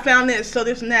 oh yeah, I found this, so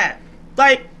this and that.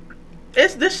 Like,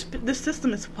 this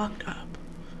system is fucked up.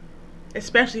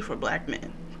 Especially for black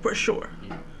men, for sure.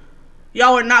 Yeah.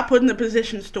 Y'all are not put in the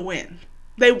positions to win.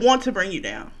 They want to bring you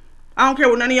down. I don't care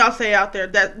what none of y'all say out there,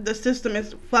 that the system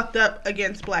is fucked up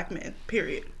against black men,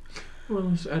 period.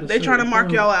 Well, they trying to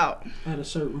mark y'all out. At a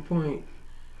certain point,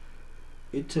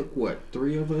 it took,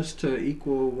 3 of us to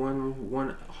equal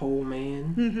one whole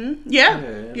man? Mm-hmm.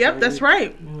 Yeah. Yep, that's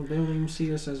right. You know, they don't even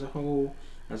see us as a whole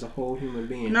human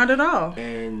being. Not at all.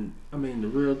 And, I mean, the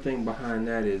real thing behind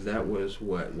that is that was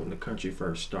when the country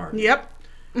first started. Yep.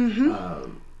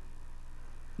 Mm-hmm.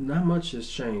 Not much has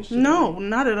changed today. No,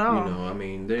 not at all. You know, I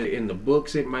mean, in the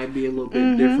books it might be a little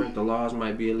bit different. The laws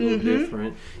might be a little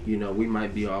different. You know, we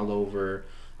might be all over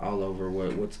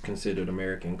what's considered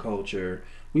American culture.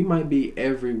 We might be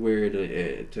everywhere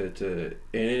to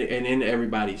and in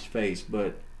everybody's face.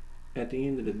 But at the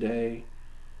end of the day,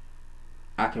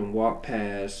 I can walk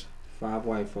past 5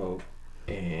 white folk,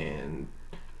 and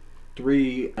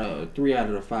 3 out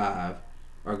of the 5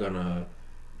 are gonna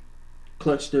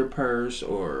clutch their purse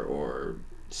or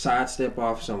sidestep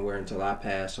off somewhere until I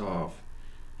pass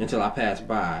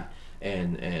by,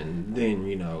 and then,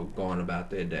 you know, going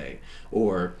about their day.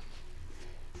 Or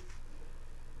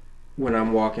when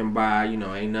I'm walking by, you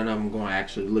know, ain't none of them gonna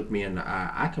actually look me in the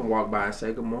eye. I can walk by and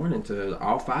say good morning to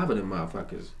all 5 of them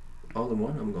motherfuckers. Only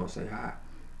one of them gonna say hi.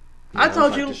 I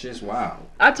told you, this shit's wild.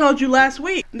 I told you last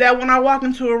week that when I walk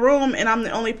into a room and I'm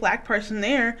the only black person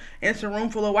there and it's a room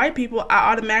full of white people, I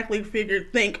automatically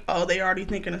think, oh, they already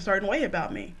thinking a certain way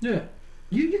about me. Yeah.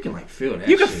 You can feel that.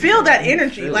 You can feel that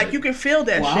energy. Like, you can feel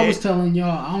that shit. I was telling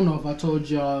y'all, I don't know if I told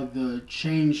y'all the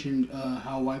change in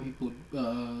how white people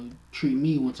treat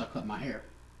me once I cut my hair.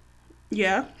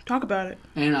 Yeah, talk about it.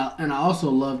 And I also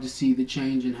love to see the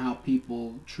change in how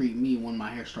people treat me when my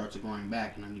hair starts growing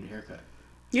back and I need a haircut.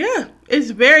 Yeah, it's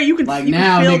very, you can like you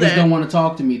now can feel niggas that. don't want to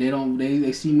talk to me.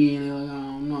 They see me and they're like, I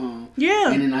don't know. Yeah.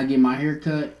 And then I get my hair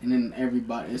cut and then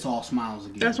everybody, it's all smiles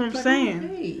again. That's what I'm like, saying.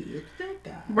 Oh, hey, it's that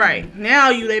guy. Right.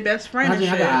 Now you their best friend and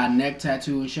shit. I got a neck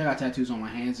tattoo and shit. I got tattoos on my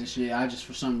hands and shit.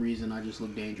 For some reason, I just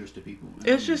look dangerous to people.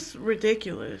 It's just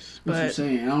ridiculous. That's what I'm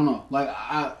saying. I don't know. Like,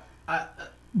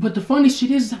 but the funny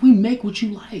shit is that we make what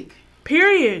you like.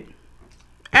 Period.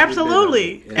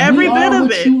 Absolutely. Every bit of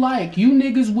it. You like. You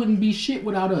niggas wouldn't be shit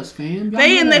without us, fam.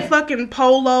 They in their fucking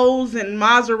polos and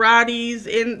Maseratis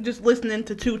and just listening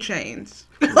to 2 Chainz.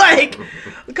 Like,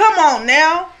 come on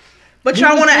now. But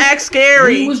y'all want to act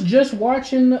scary. We was just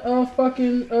watching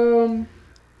fucking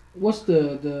what's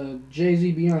the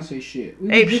Jay-Z Beyonce shit.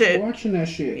 We was just watching that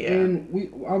shit. Yeah.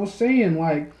 And I was saying,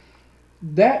 like,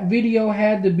 that video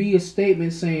had to be a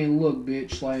statement saying, look,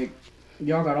 bitch, like,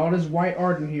 y'all got all this white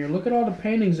art in here. Look at all the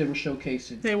paintings they were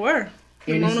showcasing. They were.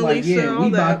 And it's like, yeah, we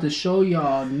about to show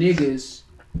y'all niggas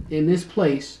in this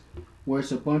place where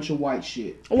it's a bunch of white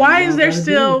shit. Why is there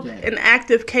still an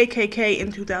active KKK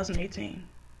in 2018?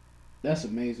 That's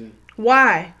amazing.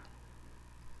 Why?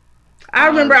 I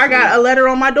remember I got a letter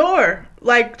on my door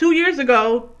like 2 years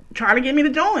ago trying to get me to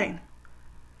join.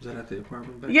 Was that at the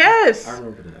apartment back Yes. I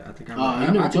remember that. I think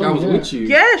I was with you.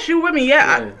 Yes, you were with me.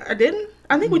 Yeah. I didn't.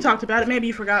 I think we talked about it. Maybe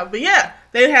you forgot. But yeah,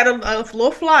 they had a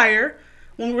little flyer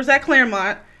when we was at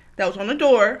Claremont that was on the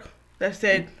door that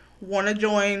said, want to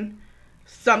join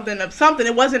something of something.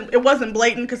 It wasn't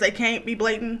blatant because they can't be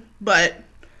blatant, but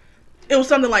it was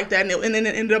something like that. And then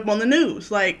it ended up on the news.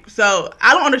 Like, so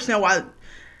I don't understand why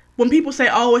when people say,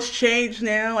 oh, it's changed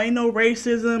now, ain't no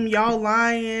racism, y'all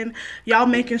lying, y'all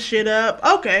making shit up.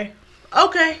 Okay.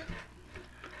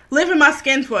 Live in my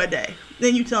skin for a day.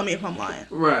 Then you tell me if I'm lying.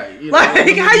 Right.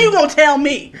 Like, how you gonna tell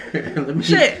me?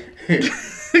 Shit.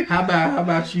 How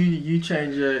about you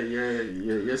change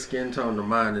your skin tone to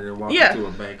mine and then walk into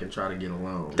a bank and try to get a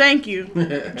loan? Thank you.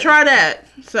 Try that.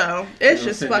 So it's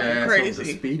just fucking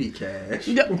crazy. Speedy Cash.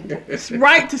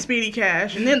 Right to Speedy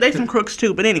Cash, and then they some crooks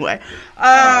too. But anyway,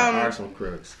 are some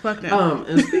crooks. Fuck them.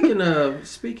 And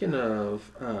speaking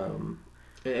of, and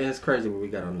it's crazy when we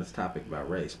got on this topic about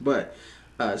race, but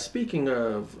speaking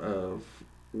of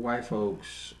white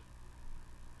folks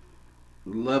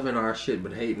loving our shit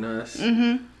but hating us.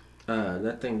 Mm-hmm.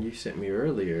 That thing you sent me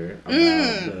earlier about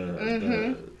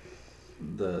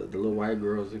the little white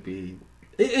girls would be.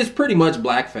 It's pretty much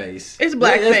blackface. It's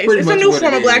blackface. It's a new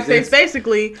form of blackface,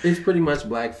 basically. It's pretty much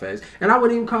blackface, and I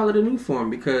wouldn't even call it a new form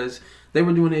because they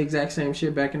were doing the exact same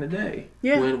shit back in the day.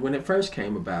 Yeah. When it first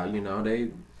came about, they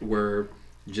were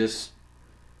just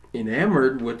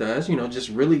enamored with us.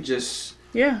 Just.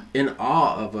 Yeah. In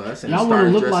awe of us. And y'all want to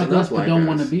look like us, but don't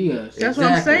want to be us. That's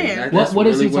what I'm saying. What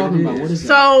is he talking about? What is that?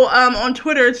 So, on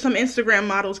Twitter, some Instagram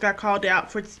models got called out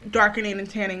for darkening and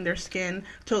tanning their skin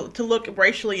to look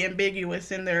racially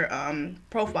ambiguous in their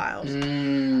profiles.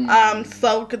 And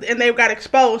they got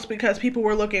exposed because people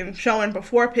were showing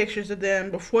before pictures of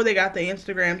them before they got their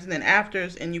Instagrams and then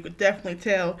afters, and you could definitely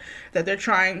tell that they're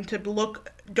trying to look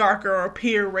darker or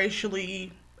appear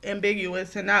racially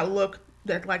ambiguous and not look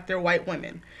that like they're white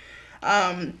women.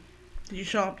 Did you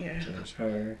show up? Yeah. There's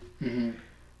her. Mm-hmm.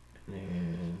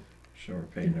 And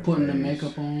short painting her putting face. the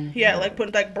makeup on. Yeah, like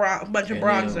putting like bunch of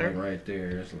bronzer. Then, right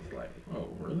there, it's like, oh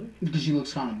really? Because she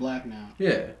looks kind of black now.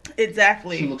 Yeah.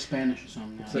 Exactly. She looks Spanish or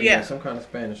something now. So, yeah, some kind of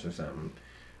Spanish or something.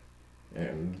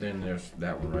 And then there's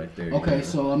that one right there. Okay,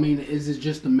 so I mean, is it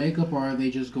just the makeup, or are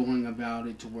they just going about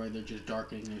it to where they're just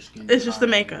darkening their skin? It's just the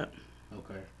makeup.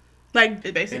 Okay. Like,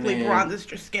 it basically bronzes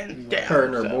your skin down. Her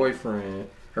and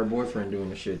her boyfriend doing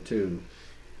the shit too.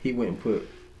 He went and put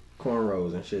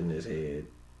cornrows and shit in his head,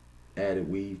 added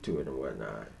weave to it and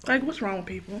whatnot. Like, what's wrong with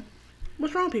people?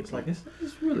 What's wrong with people? It's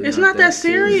really it's not that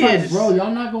serious. It's like, bro,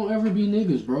 y'all not gonna ever be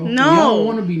niggas, bro. No. Y'all don't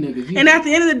want to be niggas either. And at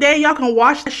the end of the day, y'all can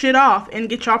wash that shit off and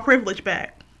get y'all privilege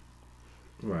back.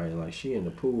 Right, like she in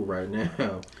the pool right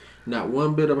now. Not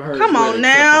one bit of her. Come on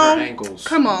now. Her ankles,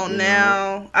 Come on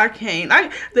now. I can't.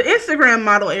 The Instagram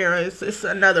model era is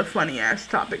another funny ass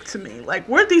topic to me. Like,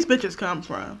 where'd these bitches come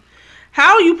from?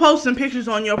 How are you posting pictures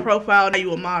on your profile that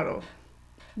you a model?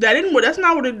 That's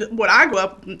not what I grew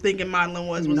up thinking modeling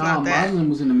was not that. Modeling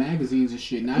was in the magazines and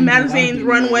shit. Now magazines,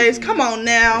 runways. Come on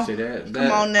now. See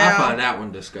come on now. I find that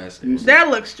one disgusting. That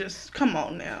looks just. Come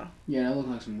on now. Yeah, that looks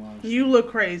like some wild shit. You look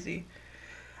crazy.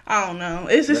 I don't know.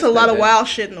 It's just a lot of wild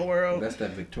shit in the world. That's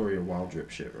that Victoria Waldrip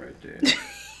shit right there.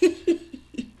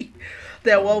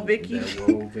 That Whoa Vicky.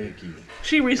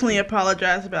 She recently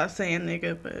apologized about saying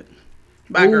nigga, but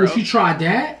bye girl. She tried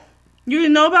that? You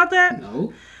didn't know about that?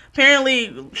 No.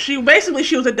 Apparently, she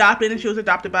was adopted, and she was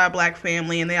adopted by a black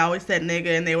family, and they always said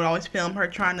nigga, and they would always film her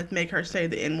trying to make her say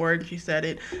the N-word, and she said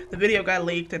it. The video got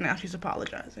leaked, and now she's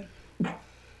apologizing.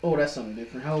 Oh, that's something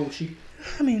different. How old was she?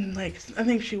 I mean, I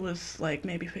think she was,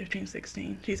 maybe 15,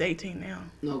 16. She's 18 now.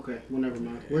 Okay, well, never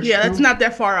mind. That's not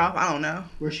that far off. I don't know.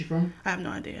 Where's she from? I have no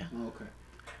idea. Oh, okay.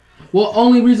 Well,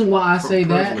 only reason why I say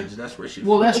that... That's where she...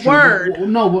 Well, that's true. Word.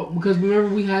 Because remember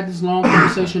we had this long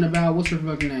conversation about... What's her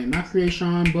fucking name? Not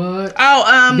Creation, but...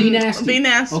 Oh, B Nasty. B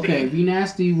Nasty. Okay, B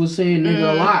Nasty was saying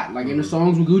nigga a lot. Like, in the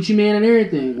songs with Gucci Mane and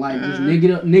everything. Like, just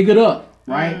nigga up,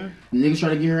 right? The niggas try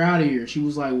to get her out of here. She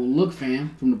was like, well, look,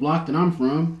 fam, from the block that I'm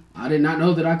from, I did not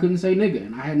know that I couldn't say nigga.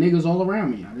 And I had niggas all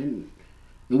around me.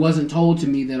 It wasn't told to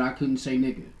me that I couldn't say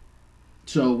nigga.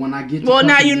 So when I get to... Well,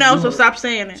 now you know, York, so stop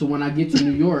saying it. So when I get to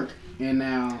New York, and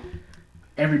now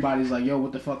everybody's like, yo,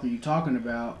 what the fuck are you talking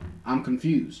about? I'm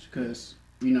confused. Because,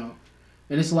 and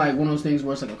it's like one of those things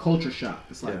where it's like a culture shock.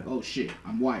 It's like, oh shit,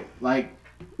 I'm white. Like...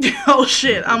 Oh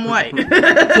shit, I'm white. So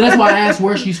that's why I asked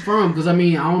where she's from, because I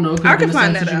don't know. I can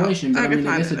find that out. I can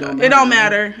find that out. It don't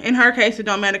matter. In her case, it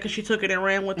don't matter because she took it and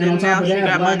ran with it. And now she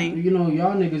got money.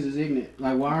 Y'all niggas is ignorant.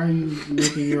 Like, why are you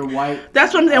making your white?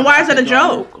 That's what I'm saying. Why is that a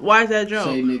joke? Why is that a joke?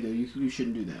 Say nigga, you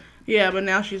shouldn't do that. Yeah, but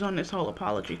now she's on this whole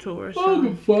apology tour. So.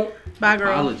 Oh, fuck. Bye,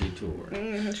 girl. Apology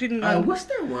tour. She didn't. What's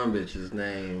that one bitch's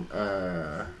name?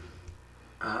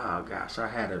 Oh gosh, I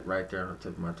had it right there on the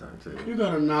tip of my tongue too. You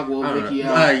gotta knock Vicky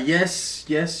out. Yes.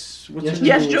 Yes,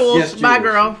 Jules. Bye,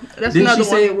 girl. That's Didn't another she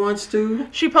one. say it once too?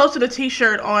 She posted a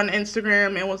T-shirt on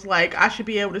Instagram and was like, "I should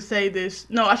be able to say this.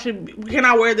 No, I should. Can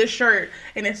I wear this shirt?"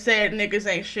 And it said, "Niggas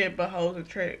ain't shit but hoes and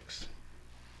tricks."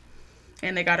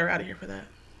 And they got her out of here for that.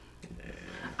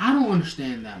 I don't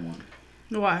understand that one.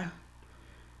 Why?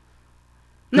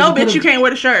 No, bitch, you can't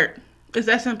wear the shirt. It's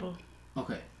that simple.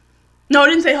 Okay. No, it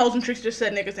didn't say hoes and tricks. It just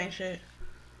said niggas ain't shit.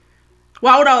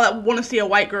 Why would I want to see a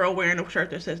white girl wearing a shirt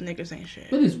that says niggas ain't shit?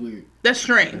 That is weird. That's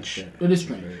strange. It is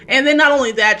strange. And then not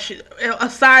only that,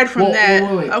 aside from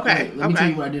that, wait. Okay. Let me tell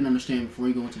you what I didn't understand before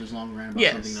you go into this long rant about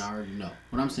Yes. something that I already know.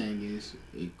 What I'm saying is,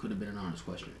 it could have been an honest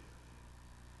question.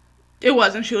 It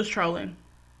wasn't. She was trolling.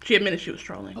 She admitted she was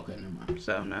trolling. Okay, never mind.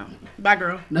 So, no. Bye,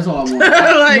 girl. That's all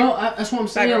I want. That's what I'm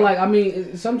saying. Like, I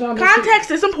mean, sometimes...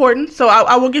 Context is important, so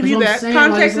I will give you that. Saying,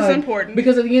 Context like, is important.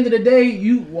 Because at the end of the day,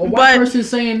 a white person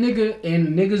saying nigga and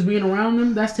niggas being around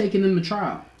them, that's taking them to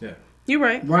trial. Yeah. You're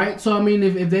right. Right? So, I mean,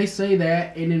 if they say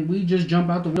that, and then we just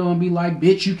jump out the window and be like,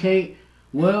 bitch, you can't...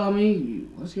 Well, I mean,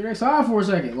 let's hear their side for a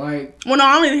second. Like, well, no,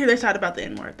 I don't need to hear their side about the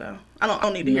N-word, though. I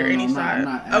don't need to hear any side. I'm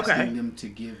not asking them to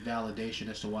give validation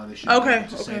as to why they should be able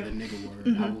to say the nigga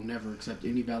word. I will never accept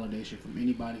any validation from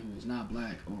anybody who is not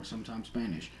black or sometimes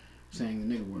Spanish saying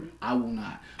the nigga word. I will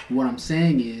not. What I'm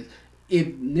saying is, if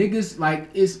niggas, like,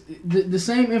 it's the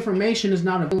same information is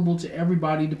not available to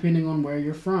everybody depending on where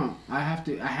you're from. I have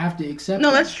to accept.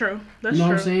 No, that's true. That's you know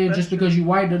true. what I'm saying? Just because you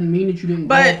white doesn't mean that you didn't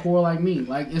grow up poor like me.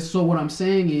 Like, it's so what I'm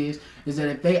saying is that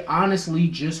if they honestly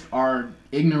just are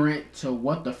ignorant to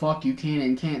what the fuck you can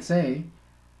and can't say,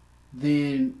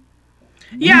 then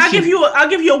I'll give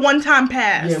you a one-time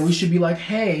pass. Yeah, we should be like,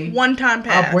 hey, one-time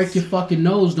pass. I'll break your fucking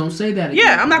nose. Don't say that again.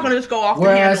 Yeah, I'm not gonna just go off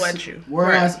the handle at you.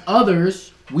 Whereas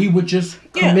others, we would just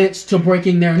commit to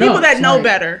breaking their nose. People that know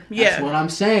better. Yeah, that's what I'm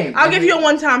saying. I'll give you a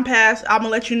one-time pass. I'm gonna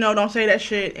let you know. Don't say that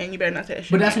shit, and you better not say that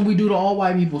shit. But that's what we do to all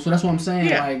white people. So that's what I'm saying.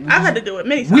 Yeah, like, I've had to do it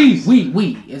many times.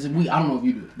 As in we. I don't know if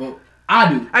you do, but I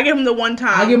do. I give him the one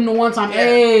time. Yeah.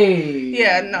 Hey.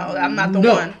 Yeah, no, I'm not the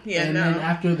one. Yeah, and no. then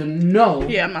after the no.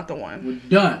 Yeah, I'm not the one. We're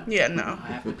done. Yeah, no. I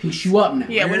have to piece you up now.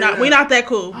 Yeah, we're not that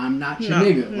cool. I'm not your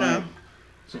nigga. No. Right?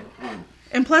 So,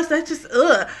 and plus, that's just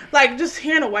like just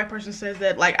hearing a white person says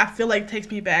that. Like, I feel like it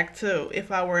takes me back to if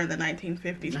I were in the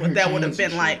 1950s, what that would have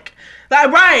been like.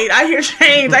 Right? I hear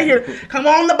chains. I hear "Come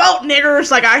on the boat,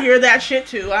 niggers." Like, I hear that shit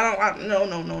too.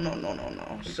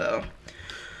 No. So.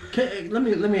 Let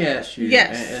me ask you.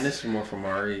 Yes. And this is more from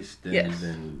Maurice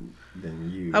than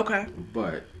you. Okay.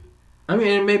 But I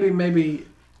mean, maybe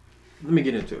let me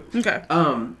get into it. Okay.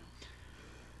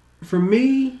 For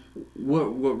me,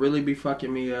 what really be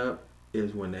fucking me up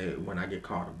is when I get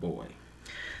called a boy.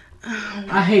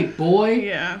 I hate boy.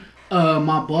 Yeah.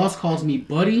 My boss calls me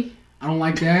buddy. I don't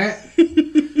like that.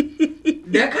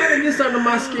 That kind of gets under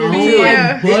my skin.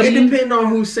 Like buddy. It depends on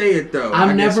who say it though.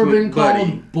 I've never been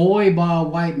called boy by a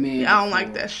white man. Yeah, I don't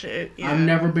like that shit. Yeah. I've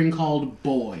never been called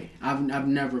boy. I've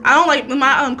never. Been I don't like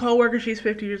my coworker. She's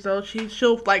 50 years old.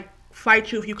 She'll like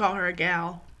fight you if you call her a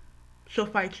gal. She'll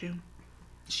fight you.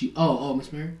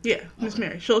 Miss Mary? Yeah, Miss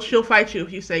Mary. She'll fight you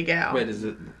if you say gal. Wait, is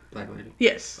it black lady?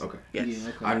 Yes. Okay. Yes. Yeah,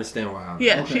 okay. I understand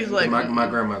why. She's like my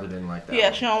grandmother didn't like that.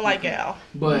 Yeah, she don't like gal.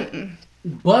 But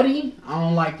buddy, I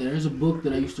don't like that. There's a book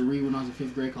that I used to read when I was in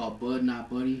 5th grade called Bud Not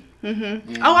Buddy.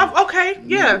 Mm-hmm. Okay.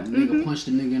 Yeah. Nigga punched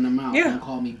a nigga in the mouth. Yeah. Don't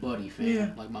call me buddy, fam.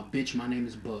 Yeah. Like my bitch, my name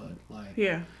is Bud. Like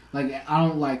yeah. Like I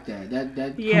don't like that.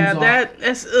 That yeah. Comes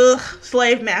That's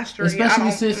slave mastery.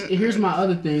 Especially since here's my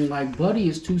other thing. Like buddy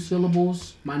is 2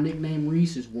 syllables. My nickname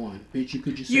Reese is 1. Bitch, you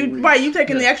could just say Reese. Right. You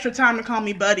taking the extra time to call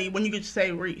me buddy when you could just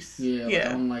say Reese. Yeah. Like, I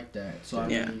don't like that. So I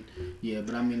mean,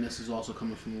 but I mean this is also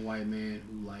coming from a white man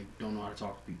who like don't know how to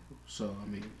talk to people. So I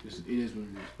mean it is what it is.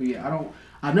 But yeah,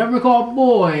 I've never been called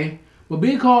boy, but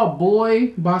being called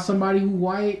boy by somebody who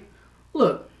white.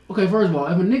 Look. Okay, first of all,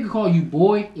 if a nigga call you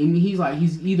boy, I mean, he's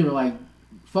either like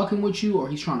fucking with you or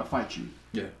he's trying to fight you.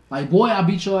 Yeah. Like, boy, I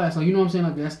beat your ass. Like, you know what I'm saying?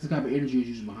 Like, that's the type of energy he's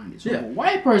using behind it. So if a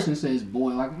white person says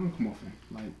boy, like, come on, fam.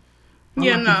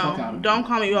 Like, don't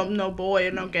call me no boy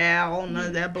or no gal, none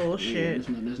of that bullshit.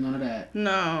 Yeah, there's none of that.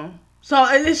 No. So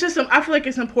it's just, I feel like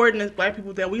it's important as black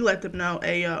people that we let them know,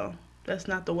 hey, yo, that's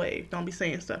not the way. Don't be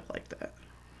saying stuff like that.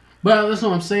 But that's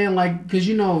what I'm saying, like, because,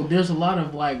 you know, there's a lot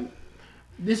of, like,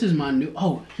 this is my new...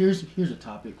 Oh, here's a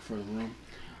topic for the room.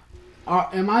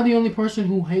 Am I the only person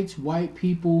who hates white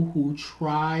people who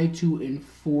try to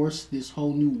enforce this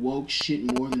whole new woke shit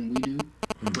more than we do?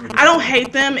 I don't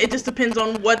hate them. It just depends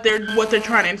on what they're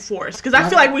trying to enforce. Because I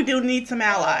feel like we do need some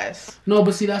allies. No,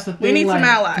 but see, that's the thing. We need like, some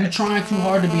allies. You're trying too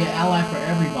hard to be an ally for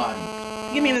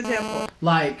everybody. Give me an example.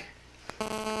 Like,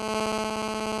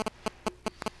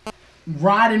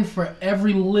 riding for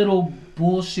every little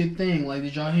bullshit thing. Like,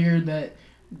 did y'all hear that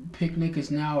picnic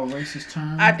is now a racist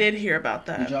term? I did hear about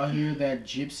that. Did y'all hear that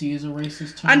gypsy is a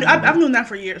racist term? I've known that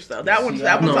for years, though. That one's an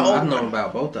old one. I've known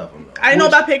about both of them, though. I know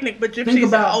about picnic, but gypsy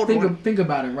is an old one. Think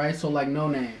about it, right? So, like, No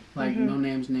Name. Like, No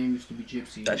Name's name used to be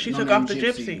Gypsy. She took off the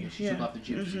gypsy. She took off the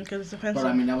gypsy. Because it's offensive. But,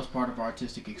 I mean, that was part of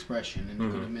artistic expression, and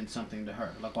it could have meant something to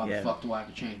her. Like, why the fuck do I have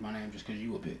to change my name just because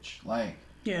you a bitch? Like...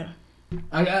 Yeah.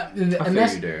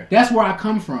 That's where I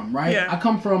come from, right? Yeah. I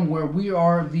come from where we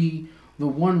are the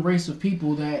one race of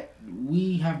people that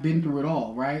we have been through it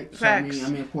all, right? Facts. So, I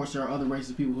mean, of course, there are other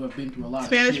races of people who have been through a lot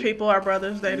Spanish of shit. people, our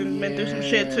brothers, they done been through some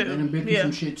shit, too. They done been through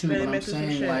some shit, too. But I'm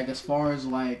saying, like, as far as,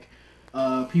 like,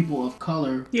 people of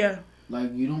color,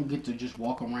 like, you don't get to just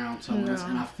walk around telling us.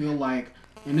 And I feel like,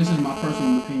 and this is my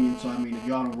personal opinion, so, I mean, if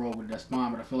y'all don't roll with it, that's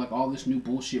fine. But I feel like all this new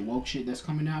bullshit, woke shit that's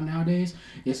coming out nowadays,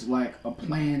 it's like a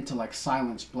plan to, like,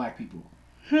 silence black people.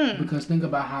 Because think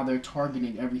about how they're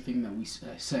targeting everything that we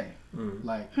say.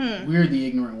 Like, we're the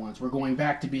ignorant ones. We're going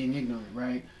back to being ignorant,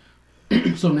 right?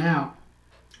 So now,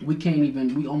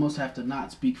 we almost have to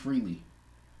not speak freely.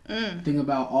 Think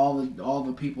about all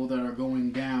the people that are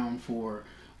going down for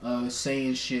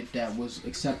saying shit that was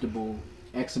acceptable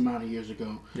X amount of years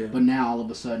ago, but now all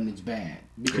of a sudden it's bad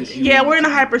because we're in a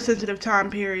hypersensitive time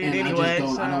period and anyway.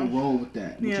 I don't roll with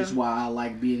that, which is why I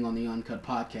like being on the Uncut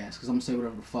podcast because I'm gonna say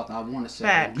whatever the fuck I want to say.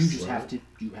 Facts. You just have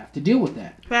to deal with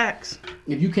that. Facts.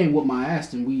 If you can't whoop my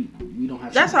ass, then we don't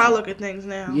have. That's how I look at things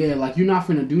now. Yeah, like you're not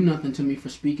finna do nothing to me for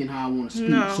speaking how I want to speak.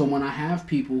 No. So when I have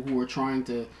people who are trying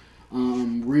to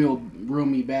reel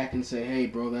me back and say, "Hey,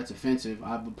 bro, that's offensive,"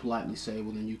 I would politely say,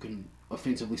 "Well, then you can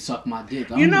offensively suck my dick."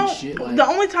 You know, the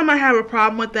only time I have a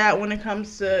problem with that when it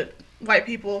comes to white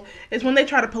people is when they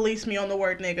try to police me on the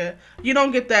word nigga. You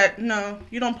don't get that. No,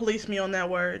 you don't police me on that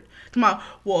word.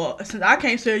 Well, since I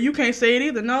can't say it, you can't say it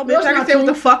either. No, bitch, I can say what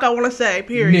the fuck I want to say,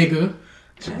 period. Nigga.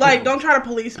 Like, don't try to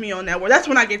police me on that word. That's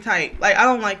when I get tight. Like, I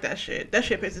don't like that shit. That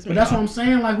shit pisses me off. But that's what I'm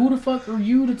saying. Like, who the fuck are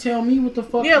you to tell me what the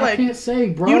fuck I can't say,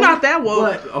 bro? You're not that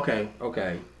woke. But,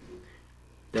 okay.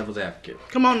 Devil's advocate.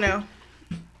 Come on now.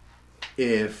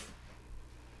 If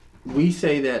we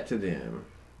say that to them,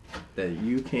 that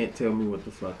you can't tell me what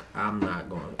the fuck I'm not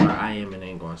going, or I am and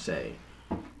ain't going to say,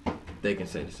 they can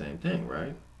say the same thing,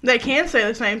 right? They can say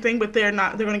the same thing, but they're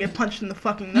not. They're gonna get punched in the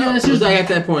fucking nose. Yeah, it's just like at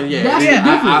that point, yeah.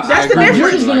 That's the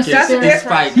difference. That's the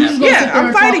difference. You're just gonna sit there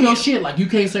I'm fighting your shit. Like, you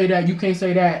can't say that. You can't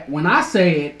say that. When I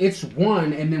say it, it's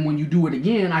one, and then when you do it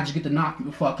again, I just get to knock you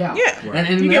the fuck out. Yeah, right.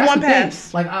 and you get one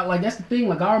pass. Like, that's the thing.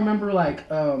 Like, I remember, like,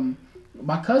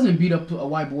 my cousin beat up a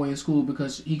white boy in school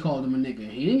because he called him a nigga.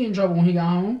 He didn't get in trouble when he got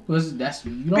home because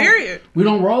period. We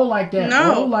don't roll like that.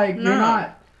 No, bro. Like, no. you're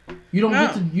not. You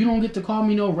don't get to call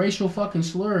me no racial fucking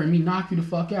slur and me knock you the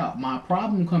fuck out. My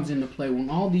problem comes into play when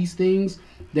all these things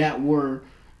that were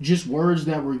just words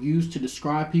that were used to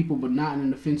describe people but not in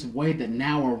an offensive way that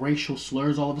now are racial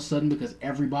slurs all of a sudden because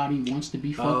everybody wants to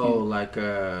be fucking. Oh,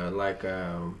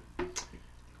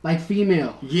 like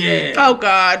female. Yeah. Oh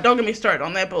God, don't get me started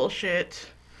on that bullshit.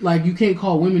 Like, you can't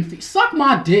call women suck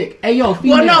my dick. Hey, yo,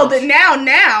 females. Well, no,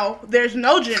 now there's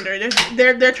no gender.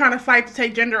 They're trying to fight to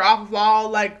take gender off of all,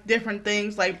 like, different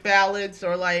things, like ballads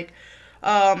or, like,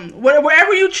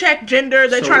 wherever you check gender,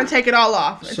 they're trying to take it all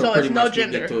off. So it's no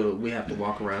gender. We have to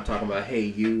walk around talking about, hey,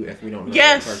 you, if we don't know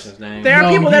that person's name. There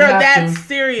are people that are that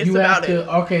serious about it.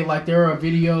 Okay, like, there are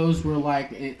videos where,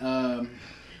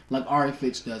 like Ari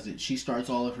Fitz does it. She starts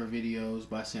all of her videos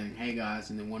by saying, hey guys,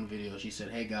 and then one video she said,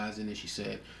 hey guys, and then she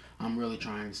said, I'm really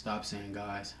trying to stop saying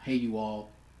guys. Hey you all.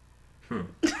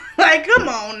 Like, come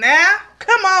on now.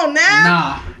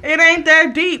 Nah. It ain't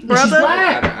that deep, brother.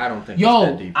 I don't think it's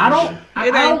that deep.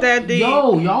 It ain't that deep.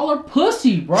 Yo, y'all are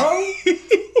pussy, bro.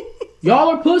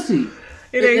 Y'all are pussy.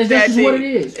 It ain't that deep. That's what it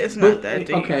is. It's not that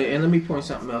deep. Okay, and let me point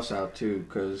something else out too,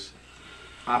 because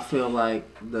I feel like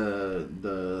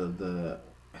the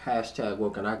hashtag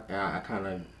woke, and I kind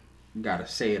of gotta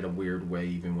say it a weird way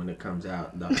even when it comes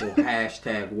out, the whole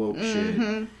hashtag woke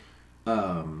shit.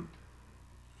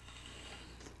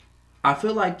 I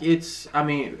feel like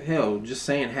hell, just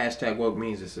saying hashtag woke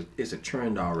means it's a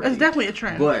trend already. It's definitely a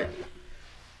trend. But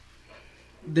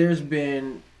there's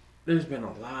been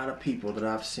a lot of people that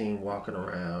I've seen walking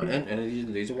around,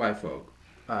 and these are white folk,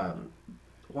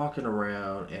 walking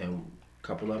around, and a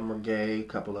couple of them are gay, a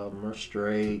couple of them are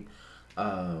straight,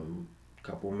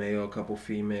 couple male, couple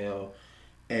female,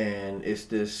 and it's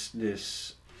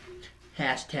this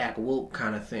hashtag woke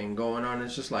kind of thing going on.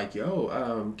 It's just like,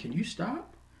 yo, can you stop?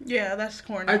 Yeah, that's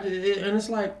corny. And it's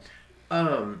like,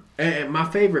 and my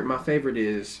favorite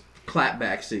is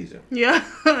clapback season. Yeah,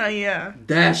 yeah.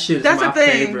 That shit's That's my the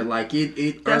thing. favorite. Like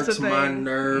it That's irks the my thing.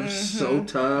 nerves so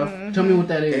tough. Tell me what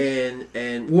that is.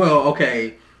 And well,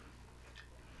 okay.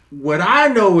 What I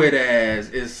know it as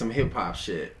is some hip hop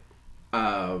shit.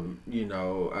 I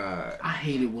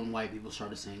hate it when white people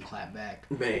started saying clap back.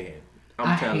 Man,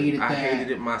 I'm telling you, I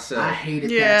hated it myself. I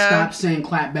hated Yeah. that. Stop saying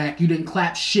clap back. You didn't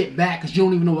clap shit back because you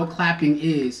don't even know what clapping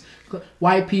is.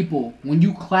 White people, when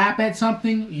you clap at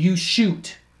something, you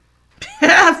shoot.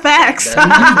 Facts.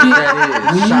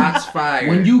 That is shots fired.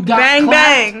 When you got Bang,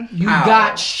 clapped, bang. you Ow.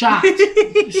 got shot.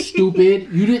 Stupid.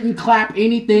 You didn't clap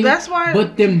anything. That's why-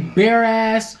 But them bare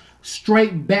ass,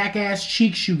 straight back ass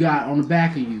cheeks you got on the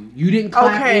back of you. You didn't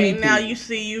clap Okay, anything. now you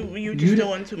see you just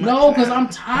doing too much. No, because now. I'm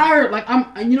tired. Like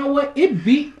you know what? It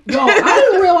beat. Yo, I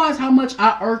didn't realize how much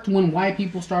I irked when white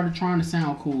people started trying to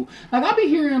sound cool. Like I be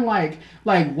hearing like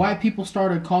white people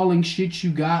started calling shit you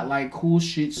got like cool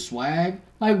shit swag.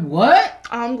 Like what?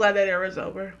 Oh, I'm glad that era's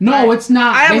over. No, it's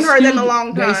not. I haven't They heard that in still a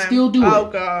long time. They still do Oh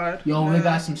it. God. Yo, they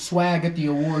got some swag at the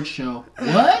award show.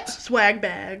 What? Swag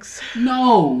bags.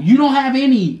 No, you don't have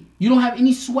any. You don't have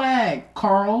any swag,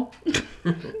 Carl.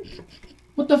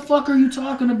 What the fuck are you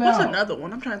talking about? What's another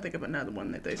one? I'm trying to think of another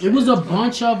one that they said. It was a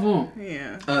bunch of them.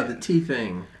 Yeah. The T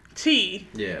thing. T.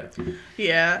 Yeah.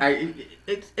 Yeah.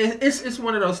 It's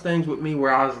one of those things with me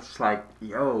where I was just like,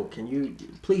 yo, can you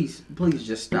please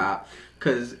just stop?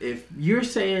 Because if you're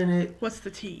saying it, What's the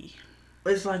T?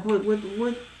 it's like what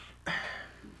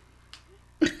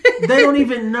they don't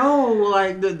even know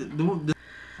like the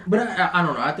but I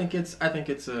don't know. I think it's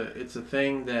a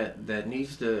thing that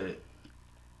needs to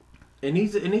it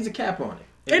needs a cap on it.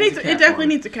 It definitely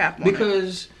needs a cap on it.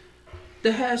 Because the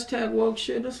hashtag woke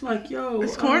shit, it's like, yo,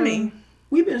 It's corny.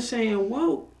 We've been saying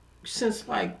woke since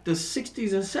like the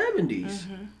 60s and 70s.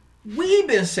 We've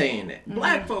been saying it.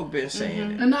 Black folk been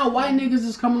saying it. And now white niggas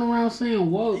is coming around saying,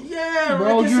 whoa. Yeah,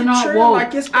 Bro, like it's you're a not trend, woke.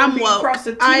 Like it's gonna I'm be woke. across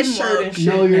the I'm t-shirt woke. and shit.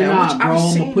 No, you're now, not, which bro. I've I'm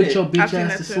seen gonna put it. your I've bitch seen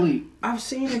ass that to too. sleep. I've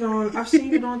seen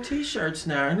it on t-shirts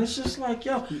now, and it's just like,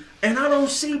 yo, and I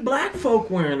don't see black folk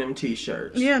wearing them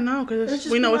t-shirts. Yeah, no, because It's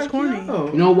just we know it's like, corny.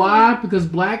 yo. You know why? Because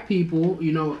black people,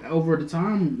 over the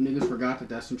time, niggas forgot that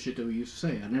that's some shit that we used to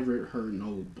say. I never heard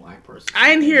no black person. I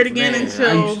didn't hear it again Man,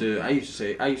 until I used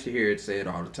to hear it say it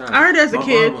all the time. I heard it as a My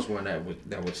kid. mom was one that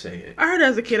would say it. I heard it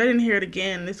as a kid. I didn't hear it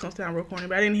again. This gonna sound real corny,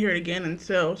 but I didn't hear it again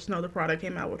until Snow the Product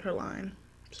came out with her line.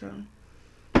 So,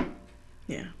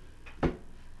 yeah.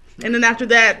 And then after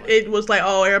that, it was like,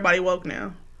 oh, everybody woke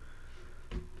now.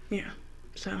 Yeah.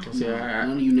 So See,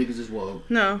 None of you niggas is woke.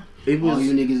 no, it All was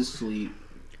you niggas is asleep.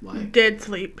 Like, dead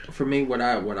sleep. for me. What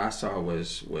I saw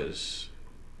was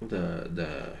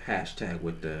the hashtag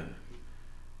with the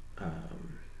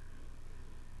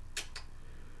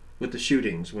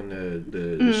shootings when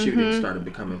the shootings started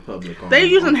becoming public. They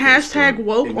using on hashtag Facebook.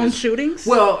 woke It on was- shootings.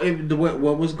 Well,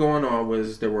 what was going on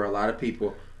was there were a lot of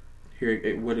people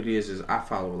here. What it is I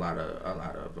follow a lot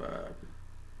of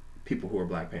people who are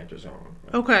Black Panthers on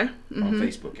Okay. on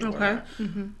Facebook and Okay.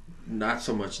 whatnot. Not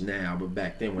so much now, but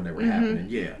back then when they were happening,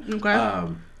 yeah. Okay.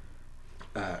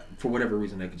 For whatever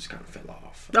reason, they just kind of fell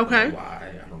off. Okay. I don't know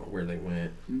why? I don't know where they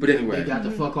went. But anyway, they got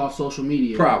the fuck off social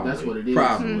media. probably That's what it is.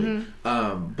 Probably.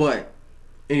 But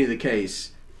in either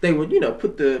case, they would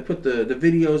put the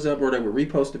videos up, or they would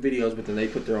repost the videos, but then they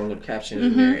put their own little captions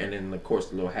in there, and then of course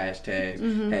the little hashtags,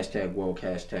 hashtag woke,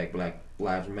 hashtag Black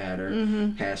Lives Matter,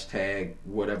 hashtag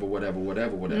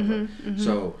whatever.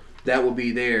 So that will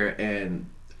be there, and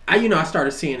I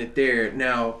started seeing it there.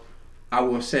 Now I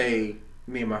will say,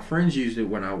 me and my friends used it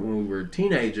when we were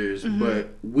teenagers, but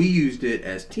we used it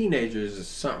as teenagers as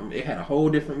something. It had a whole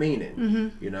different meaning,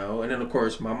 And then of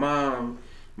course my mom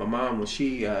when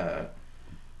she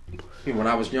when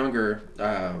I was younger,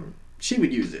 she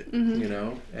would use it,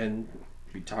 and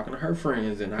be talking to her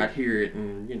friends, and I'd hear it,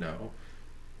 and it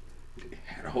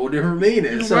had a whole different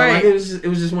meaning. So Right. like, it was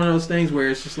just one of those things where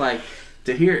it's just like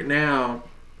to hear it now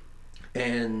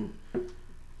and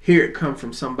hear it come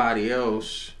from somebody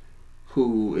else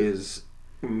who is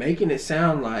making it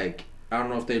sound like, I don't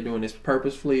know if they're doing this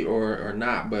purposefully or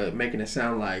not, but making it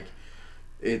sound like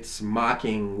it's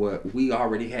mocking what we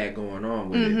already had going on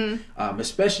with it,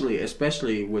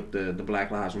 especially with the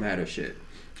Black Lives Matter shit.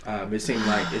 It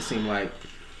seemed like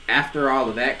after all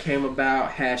of that came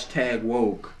about, hashtag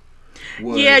woke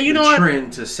was the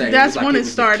trend to say. That's It was when like it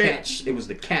started. It was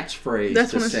the catchphrase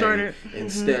That's to when it say started.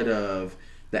 instead of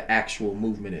the actual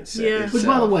movement itself. Yeah. Which,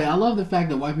 by the way, I love the fact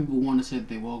that white people want to say that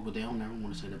they woke, but they don't never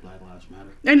want to say that Black Lives Matter.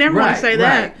 They never want to say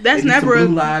that. That's Maybe never some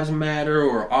Blue Lives Matter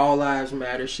or All Lives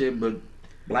Matter shit, but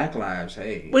Black lives,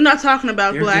 hey. We're not talking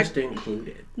about they're black. Just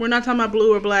included. We're not talking about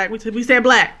blue or black. We said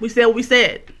black. We said what we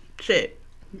said. Shit.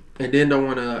 And then don't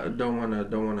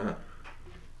wanna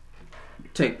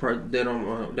take part. They don't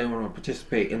want to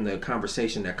participate in the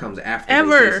conversation that comes after.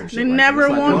 Ever. They never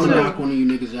want to. Knock one of you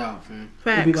niggas out, fam.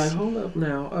 Facts. They'd be like, hold up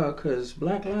now, cause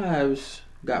Black lives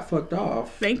got fucked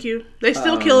off. Thank you. They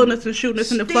still killing us and shooting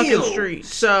us in the fucking street.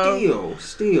 So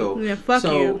still. Yeah, fuck you.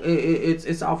 So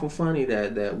it's awful funny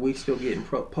that we still getting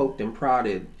poked and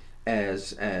prodded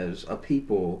as a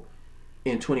people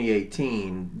in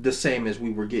 2018, the same as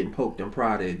we were getting poked and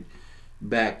prodded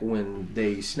back when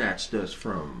they snatched us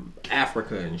from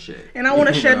Africa and shit. And I want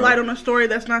to shed light on a story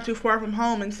that's not too far from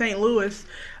home in St. Louis.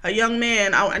 A young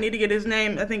man, I need to get his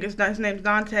name. I think his name's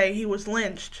Dante. He was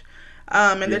lynched.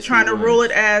 And they're trying to rule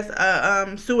it as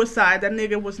suicide. That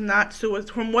nigga was not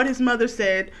suicidal. From what his mother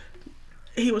said,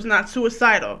 he was not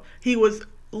suicidal. He was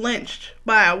lynched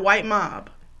by a white mob.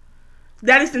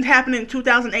 That incident happened in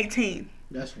 2018.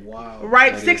 That's wild.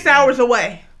 Right, 6 hours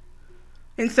away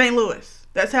in St. Louis.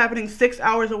 That's happening 6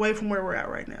 hours away from where we're at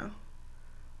right now.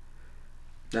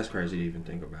 That's crazy to even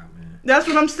think about, man. That's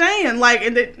what I'm saying. Like,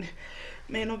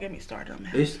 man, don't get me started on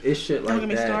that. It's shit like that. Don't get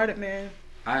me started, man.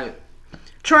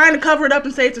 Trying to cover it up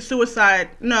and say it's a suicide.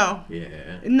 No.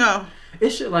 Yeah. No.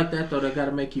 It's shit like that, though, that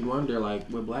gotta make you wonder, like,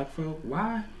 with black folk,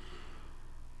 why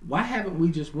haven't we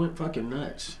just went fucking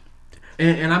nuts?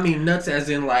 And I mean nuts as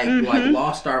in, like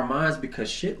lost our minds, because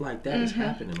shit like that is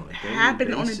happening on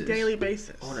a daily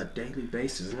basis. On a daily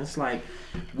basis. And it's like,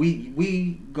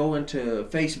 we go into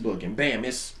Facebook and bam,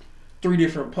 it's 3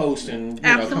 different posts and, you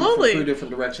know, come from 3 different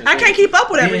directions. I can't keep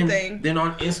up with everything. Then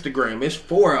on Instagram, it's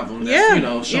 4 of them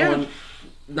that's, showing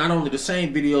not only the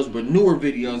same videos, but newer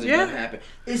videos that done happen.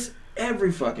 It's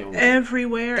every fucking way.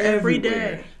 Everywhere, every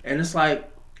day. And it's like,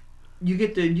 you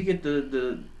get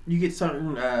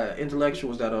certain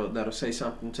intellectuals that'll say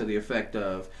something to the effect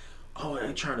of, "Oh,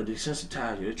 they're trying to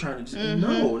desensitize you. They're trying to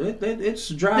no, it's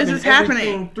driving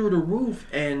everything through the roof."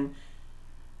 And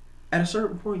at a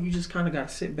certain point, you just kind of got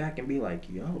to sit back and be like,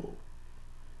 "Yo,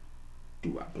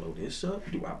 do I blow this up?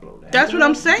 Do I blow that?" That's what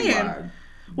I'm saying.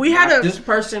 We had this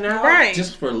person out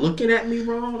just for looking at me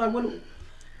wrong. Like, what?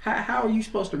 How are you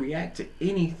supposed to react to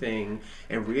anything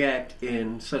and react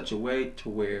in such a way to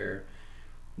where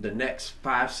the next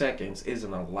 5 seconds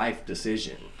isn't a life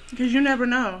decision? Because you never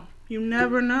know. You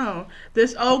never know.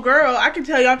 This old girl, I can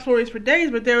tell y'all stories for days,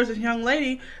 but there was this young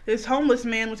lady, this homeless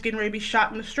man was getting ready to be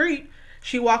shot in the street.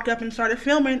 She walked up and started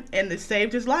filming, and it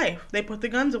saved his life. They put the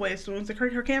guns away as soon as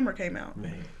her camera came out.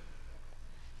 Man,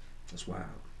 that's wild.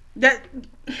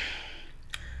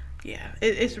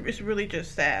 It's really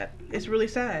just sad. It's really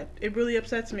sad. It really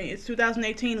upsets me. It's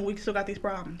 2018 and we still got these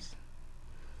problems.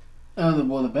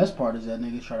 Well, the best part is that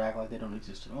niggas try to act like they don't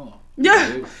exist at all.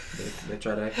 Yeah. They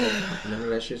try to act like none of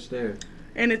that shit's there.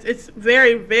 And it's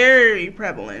very, very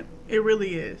prevalent. It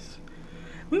really is.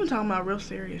 We've been talking about real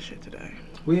serious shit today.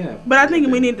 We have. But I think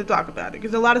we need to talk about it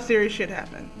because a lot of serious shit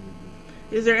happened.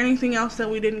 Mm-hmm. Is there anything else that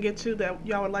we didn't get to that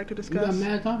y'all would like to discuss? We got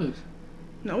mad topics.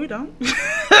 No, we don't.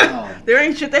 There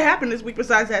ain't shit that happened this week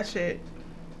besides that shit.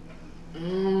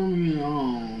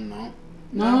 No.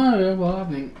 Well, I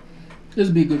think this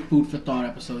would be a good food for thought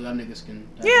episode. Y'all niggas can.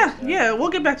 Yeah. We'll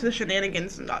get back to the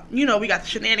shenanigans. We got the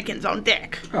shenanigans on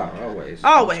deck. Oh, always.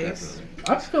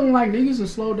 I just feeling like niggas will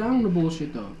slow down on the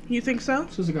bullshit though. You think so?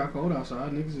 Since it got cold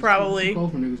outside, niggas is probably too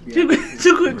cold for niggas to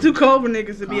be too cold for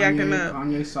niggas to be acting up.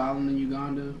 Kanye silent in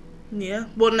Uganda. Yeah.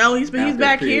 Well, no, he's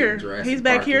back here. He's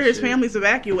back here. His family's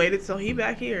evacuated, so he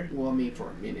back here. Well, I mean, for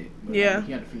a minute. But yeah.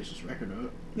 He had to finish his record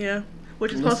up. Yeah.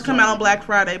 Which is supposed to come out on Black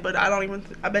Friday, but I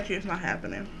bet you it's not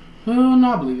happening.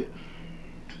 No, I believe it.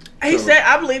 He said,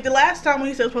 I believed it last time when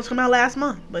he said it was supposed to come out last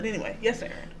month. But anyway, yes,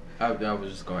 Aaron. I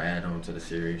was just going to add on to the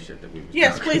serious shit that we were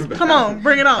please, about. Come on,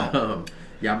 bring it on.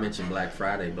 Y'all mentioned Black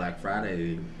Friday. Black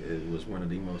Friday was one of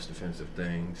the most offensive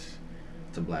things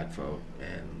to black folk,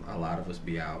 and a lot of us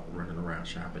be out running around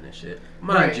shopping and shit.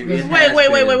 Mind you,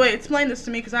 wait. Explain this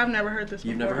to me, because I've never heard this before.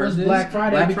 You've never heard this? Black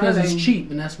Friday because it's cheap,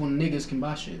 and that's when niggas can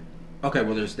buy shit. Okay,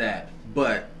 well, there's that.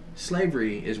 But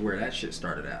slavery is where that shit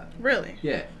started out. Really?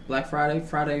 Yeah. Black Friday,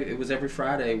 it was every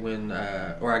Friday when,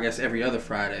 or I guess every other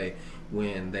Friday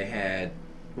when they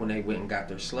went and got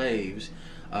their slaves.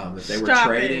 If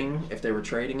they were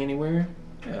trading anywhere,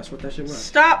 yeah, that's what that shit was.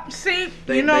 Stop. See,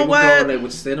 they what? Go, they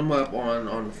would set them up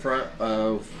on the front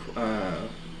of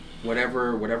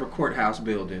whatever courthouse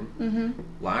building.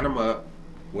 Mm-hmm. Line them up.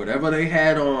 Whatever they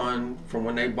had on from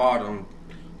when they bought them,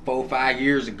 4-5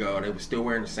 years ago, they were still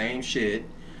wearing the same shit.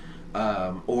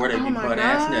 Or they'd be butt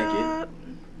ass naked.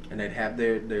 And they'd have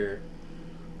their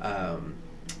I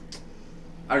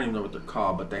don't even know what they're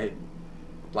called, but they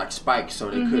like spikes so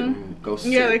they couldn't go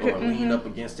sit or lean up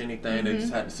against anything. They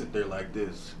just had to sit there like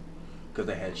this because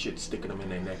they had shit sticking them in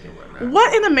their neck and whatnot.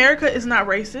 What in America is not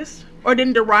racist or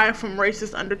didn't derive from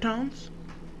racist undertones?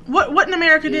 What in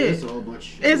America did? It's a whole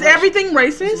bunch. Is everything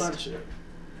racist? It's a lot of shit.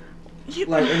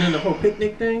 Like, and then the whole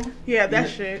picnic thing. Yeah, that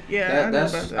shit. Yeah,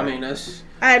 that's. I mean, that's.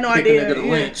 I had no Picnic idea. of the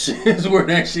Lynch is where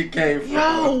that shit came from.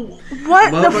 Yo,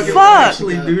 what the Motherfuckers fuck?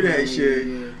 actually do that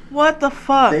shit. What the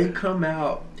fuck? They come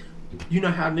out. You know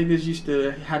how niggas used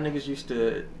to.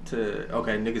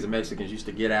 Okay, niggas and Mexicans used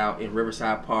to get out in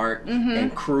Riverside Park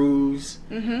and cruise.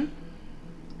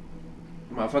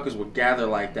 Motherfuckers would gather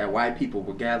like that. White people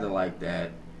would gather like that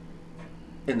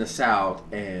in the South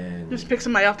and just pick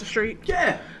somebody off the street.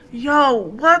 Yeah. Yo,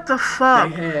 what the fuck?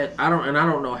 They had I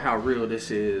don't know how real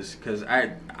this is because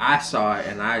I saw it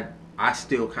and I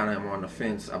still kind of am on the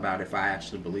fence about if I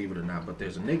actually believe it or not. But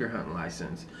there's a nigger hunting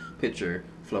license picture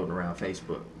floating around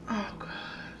Facebook. Oh god.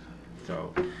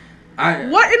 So,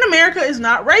 what in America is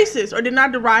not racist or did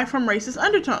not derive from racist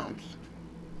undertones?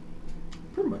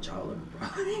 Pretty much all of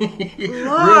it.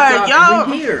 Lord, y'all.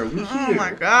 We here. Oh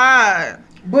my god.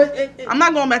 But I'm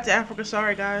not going back to Africa.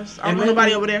 Sorry, guys. I don't know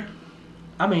nobody over there.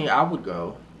 I mean, I would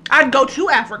go. I'd go to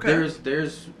Africa.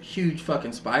 There's huge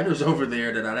fucking spiders over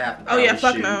there that I'd have to. Oh yeah,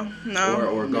 fuck shoot. No.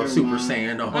 Or go Super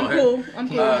Saiyan on. I'm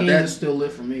cool. Kansas still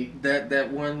lit for me.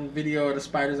 That one video of the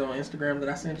spiders on Instagram that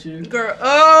I sent you. Girl,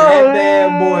 that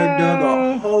bad boy dug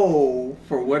a hole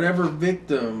for whatever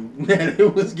victim that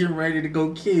it was getting ready to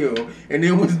go kill, and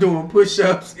then was doing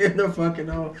push-ups in the fucking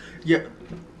hole. Yeah.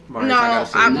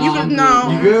 Marius,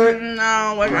 No, you good?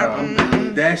 No,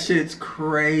 that shit's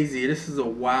crazy. This is a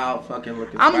wild fucking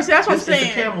looking spider. That's what I'm saying.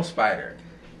 It's a camel spider.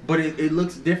 But it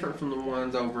looks different from the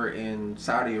ones over in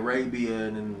Saudi Arabia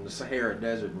and in the Sahara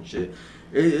Desert and shit.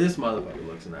 This motherfucker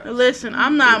looks nice. Listen,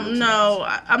 I'm not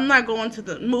going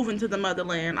moving to the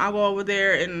motherland. I'll go over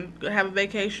there and have a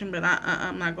vacation, but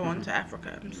I'm not going to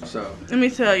Africa. So let me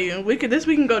tell you, we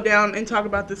can go down and talk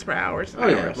about this for hours. Oh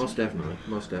yeah, most definitely.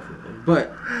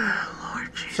 But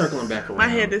Lord Jesus. Circling back around, my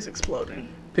head is exploding.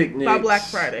 Picnics by Black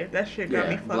Friday. That shit got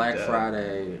me fucked Black up.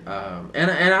 Friday,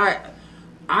 and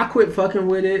I quit fucking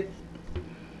with it.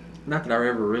 Not that I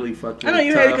ever really fucked with it. I know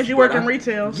you hate it because you work in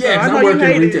retail. Yeah, because I work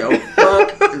in retail.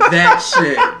 Fuck that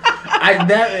shit.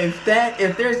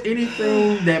 If there's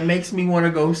anything that makes me want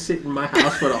to go sit in my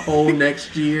house for the whole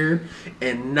next year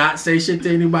and not say shit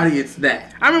to anybody, it's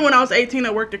that. I remember when I was 18,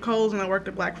 I worked at Kohl's and I worked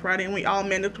at Black Friday, and we all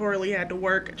mandatorily had to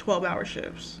work 12-hour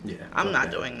shifts. Yeah, I'm not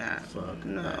doing that. Fuck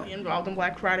no, that. Involved in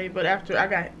Black Friday, but after I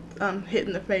got hit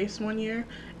in the face one year,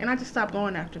 and I just stopped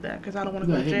going after that because I don't want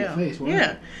to go to jail.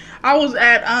 Yeah, I was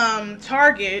at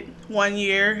Target one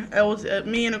year. It was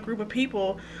me and a group of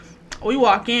people. We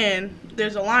walk in,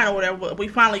 there's a line or whatever. We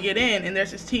finally get in, and there's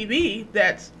this TV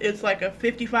it's like a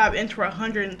 55-inch for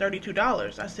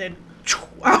 $132. I said,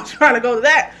 I was trying to go to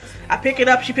that. I pick it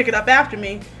up. She pick it up after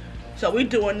me. So we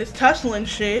doing this tussling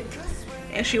shit,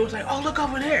 and she was like, "Oh, look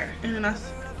over there." And then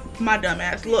my dumb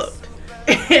ass looked,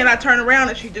 and I turned around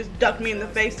and she just ducked me in the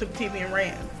face, took the TV and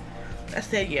ran. I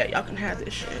said, "Yeah, y'all can have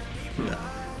this shit.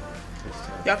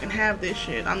 Y'all can have this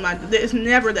shit. I'm not. It's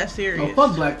never that serious." Oh,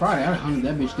 fuck Black Friday. I hunted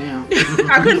that bitch down.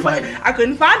 I couldn't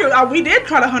find her. We did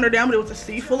try to hunt her down, but it was a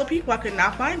sea full of people. I could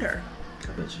not find her.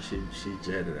 I bet you she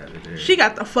jetted out of there. She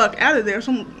got the fuck out of there.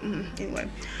 Anyway.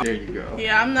 There you go.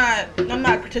 Yeah, I'm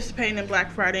not participating in Black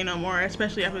Friday no more,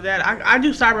 especially after that. I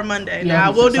do Cyber Monday. Yeah, now, I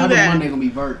will do Cyber that. Monday gonna be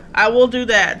vert. I will do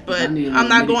that, but I'm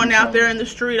not going out there in the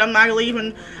street. I'm not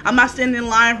leaving. I'm not standing in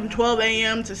line from 12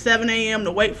 a.m. to 7 a.m.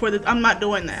 to wait for I'm not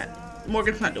doing that.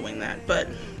 Morgan's not doing that. But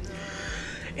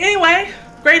anyway,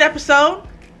 great episode.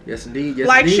 Yes, indeed.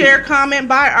 Like, share, comment,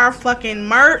 buy our fucking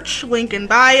merch. Link in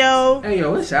bio. Hey,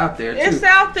 yo, it's out there, too. It's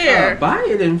out there. Buy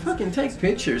it and fucking take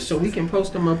pictures so we can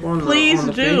post them up on the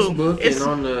Facebook and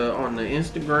on the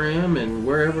Instagram and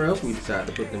wherever else we decide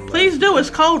to put them. Please do.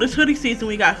 It's cold. It's hoodie season.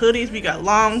 We got hoodies. We got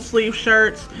long sleeve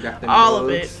shirts. All of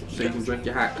it. So you can drink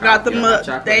your hot coffee. Got the mug.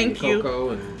 Thank you. Cocoa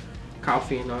and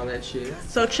coffee and all that shit.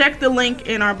 So check the link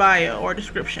in our bio or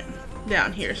description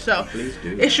down here. So please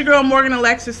do. It's your girl Morgan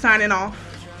Alexis signing off.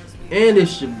 And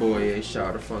it's your boy A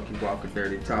Shaw, the Funky Walker,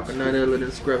 Dirty Talker, none other than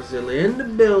Scruffzilla in the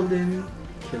building.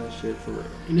 Killing shit for real.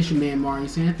 And it's your man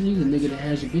Marius Anthony, the nigga that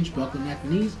has your bitch buckling at the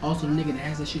knees. Also the nigga that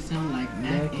has that shit sound like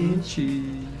mac and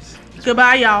cheese.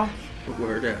 Goodbye, y'all.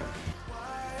 Word out.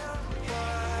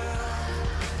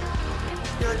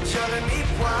 You're telling me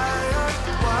why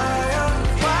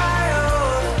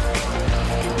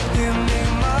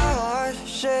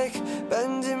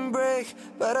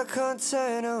can't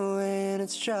turn away and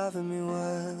it's driving me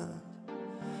wild.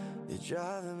 You're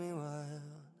driving me wild.